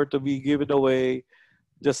whatever to be given away,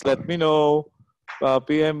 just let me know.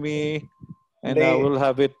 PM me, and we'll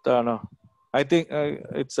have it. I think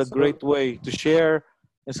it's a great way to share.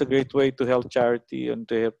 It's a great way to help charity and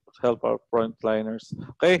to help our frontliners.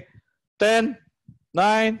 Okay, 10,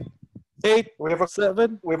 9, 8, We have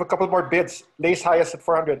 7. We have a couple more bids. Lay's highest at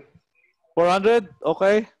 400. 400.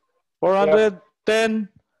 Okay, 400. Yep. 10,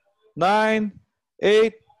 9,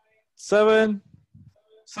 8, 7,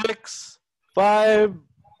 6, 5,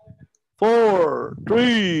 4,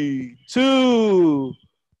 3, 2,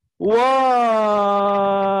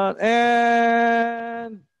 1,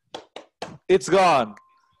 and it's gone.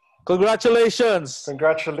 Congratulations.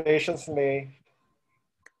 Congratulations, Lay.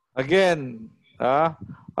 Again,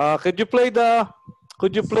 could you play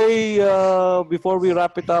before we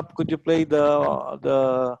wrap it up? Could you play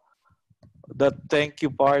the thank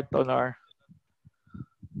you part on our?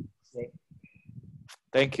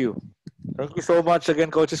 Thank you. Thank you so much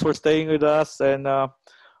again, coaches, for staying with us, and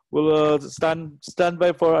we'll stand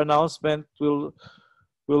by for announcement. We'll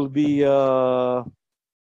be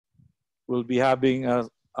having a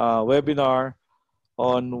webinar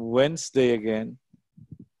on Wednesday again,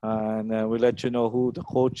 and we'll let you know who the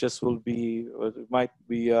coaches will be. It might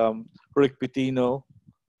be Rick Pitino,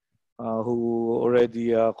 who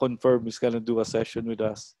already confirmed he's going to do a session with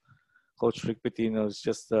us. Coach Rick Pitino is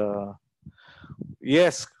just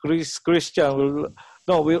yes, Christian.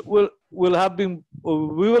 We will have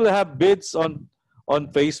bids on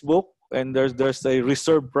Facebook, and there's a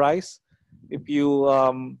reserve price. If you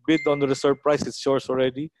bid on the reserve price, it's yours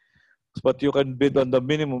already. But you can bid on the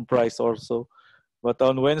minimum price also. But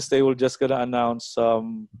on Wednesday, we're just gonna announce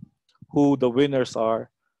who the winners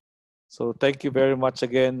are. So thank you very much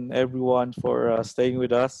again, everyone, for staying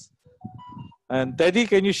with us. And Teddy,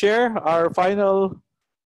 can you share our final?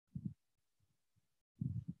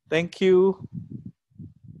 Thank you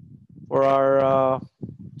for our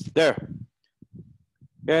there.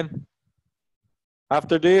 Again,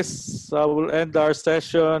 after this, we'll end our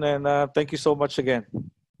session, and thank you so much again.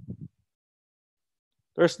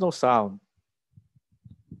 There's no sound.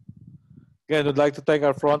 Again, we'd like to thank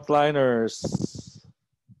our frontliners.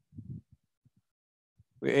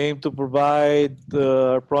 We aim to provide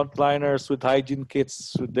the frontliners with hygiene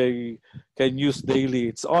kits they can use daily.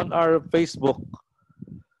 It's on our Facebook.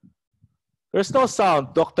 There's no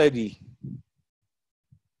sound, Doc Teddy.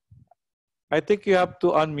 I think you have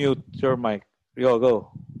to unmute your mic.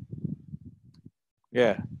 Go.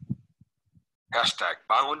 Yeah.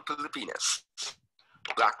 #BANGOnPILIPINAS.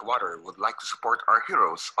 Blackwater would like to support our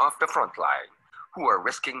heroes of the frontline who are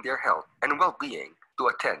risking their health and well-being to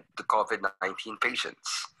attend to COVID-19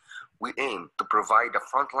 patients. We aim to provide the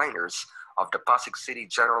frontliners of the Pasig City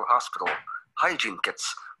General Hospital hygiene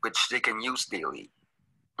kits which they can use daily.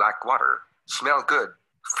 Blackwater, smell good,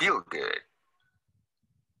 feel good.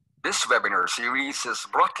 This webinar series is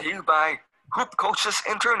brought to you by Hoop Coaches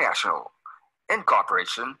International in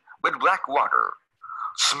cooperation with Blackwater.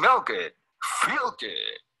 Smell good, feel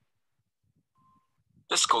good.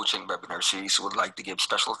 This coaching webinar series would like to give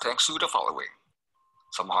special thanks to the following: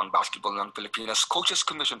 Samahang Basketball ng Pilipinas Coaches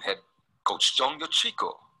Commission Head, Coach Jong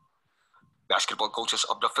Yochiko. Basketball Coaches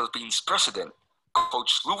of the Philippines President,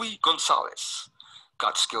 Coach Louis Gonzalez.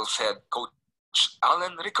 Catskills Head, Coach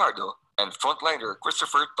Alan Ricardo, and frontliner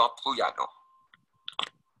Christopher Top Juliano.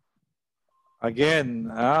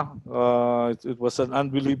 again, it was an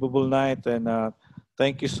unbelievable night, and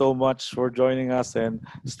thank you so much for joining us. And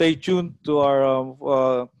stay tuned to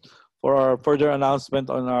our for our further announcement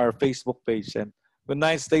on our Facebook page. And good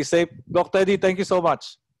night, stay safe, Doc Teddy. Thank you so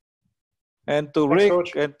much, and to Thanks, Rick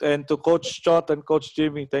Coach. and to Coach Chot and Coach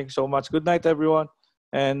Jimmy. Thank you so much. Good night, everyone,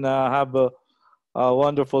 and have a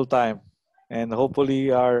wonderful time. And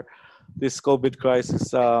hopefully, our this COVID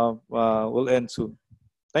crisis will end soon.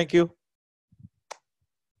 Thank you.